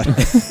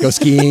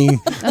skiing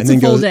and then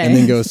go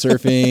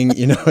surfing.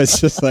 It's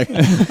just like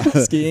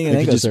skiing and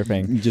then go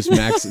surfing. Just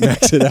max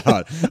it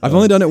out. I've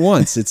only done it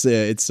once.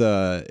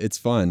 It's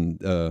fun.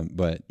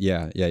 But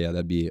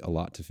that'd be a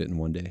lot to fit in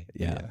one day.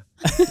 Yeah.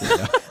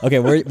 Okay.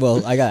 I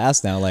got to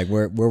ask now, like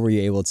where were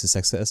you able to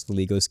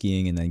successfully go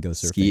skiing and then go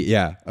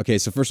surfing? Okay.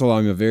 So first of all,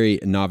 I'm a very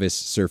novice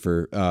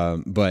surfer,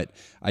 but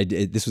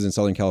this was in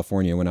Southern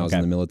California when I was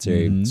in the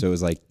military. So it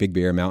was like Big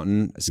Bear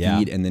Mountain,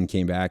 skied and then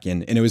came back,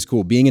 and it was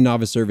cool. Being a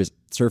novice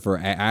surfer.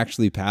 I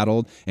actually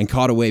paddled and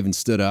caught a wave and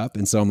stood up.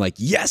 And so I'm like,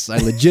 yes, I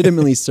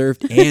legitimately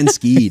surfed and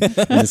skied in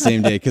the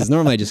same day. Because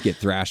normally I just get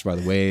thrashed by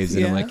the waves.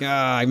 And I'm like,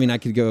 I mean, I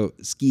could go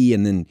ski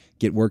and then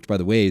get worked by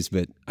the waves,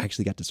 but I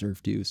actually got to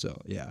surf too.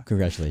 So yeah.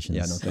 Congratulations.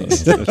 Yeah, no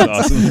thanks. That's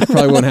awesome.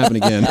 Probably won't happen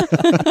again.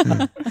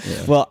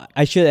 Well,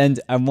 I should end.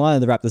 I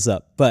wanted to wrap this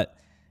up, but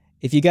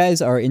if you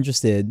guys are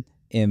interested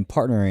in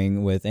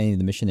partnering with any of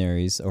the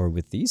missionaries or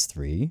with these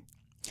three,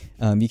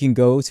 you can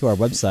go to our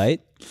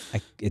website.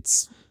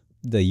 It's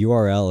the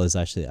URL is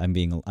actually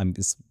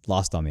it's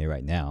lost on me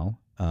right now.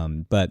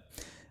 But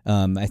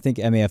I think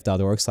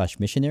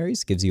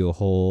maf.org/missionaries gives you a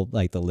whole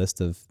the list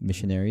of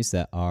missionaries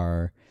that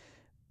are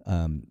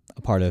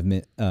a part of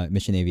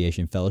Mission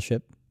Aviation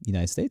Fellowship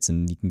United States,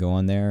 and you can go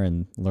on there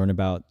and learn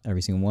about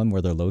every single one,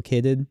 where they're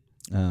located.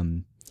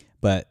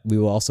 But we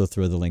will also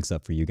throw the links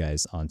up for you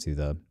guys onto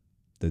the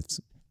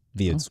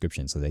via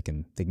description, so they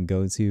can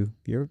go to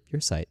your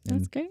site and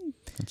That's great.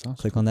 That's awesome.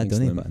 click on that Thanks,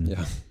 donate Lem. button.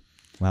 Yeah.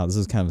 Wow, this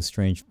is kind of a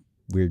strange,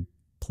 weird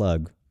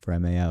plug for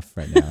MAF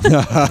right now.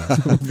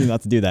 Hopefully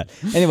not to do that.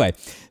 Anyway,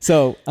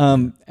 so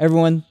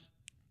everyone,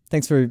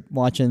 thanks for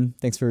watching.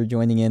 Thanks for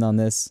joining in on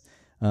this.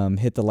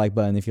 Hit the like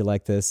button if you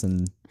like this,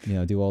 and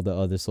do all the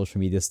other social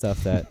media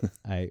stuff that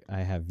I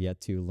have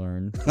yet to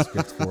learn the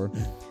script for.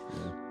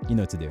 You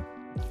know what to do.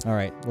 All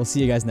right, we'll see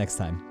you guys next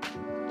time.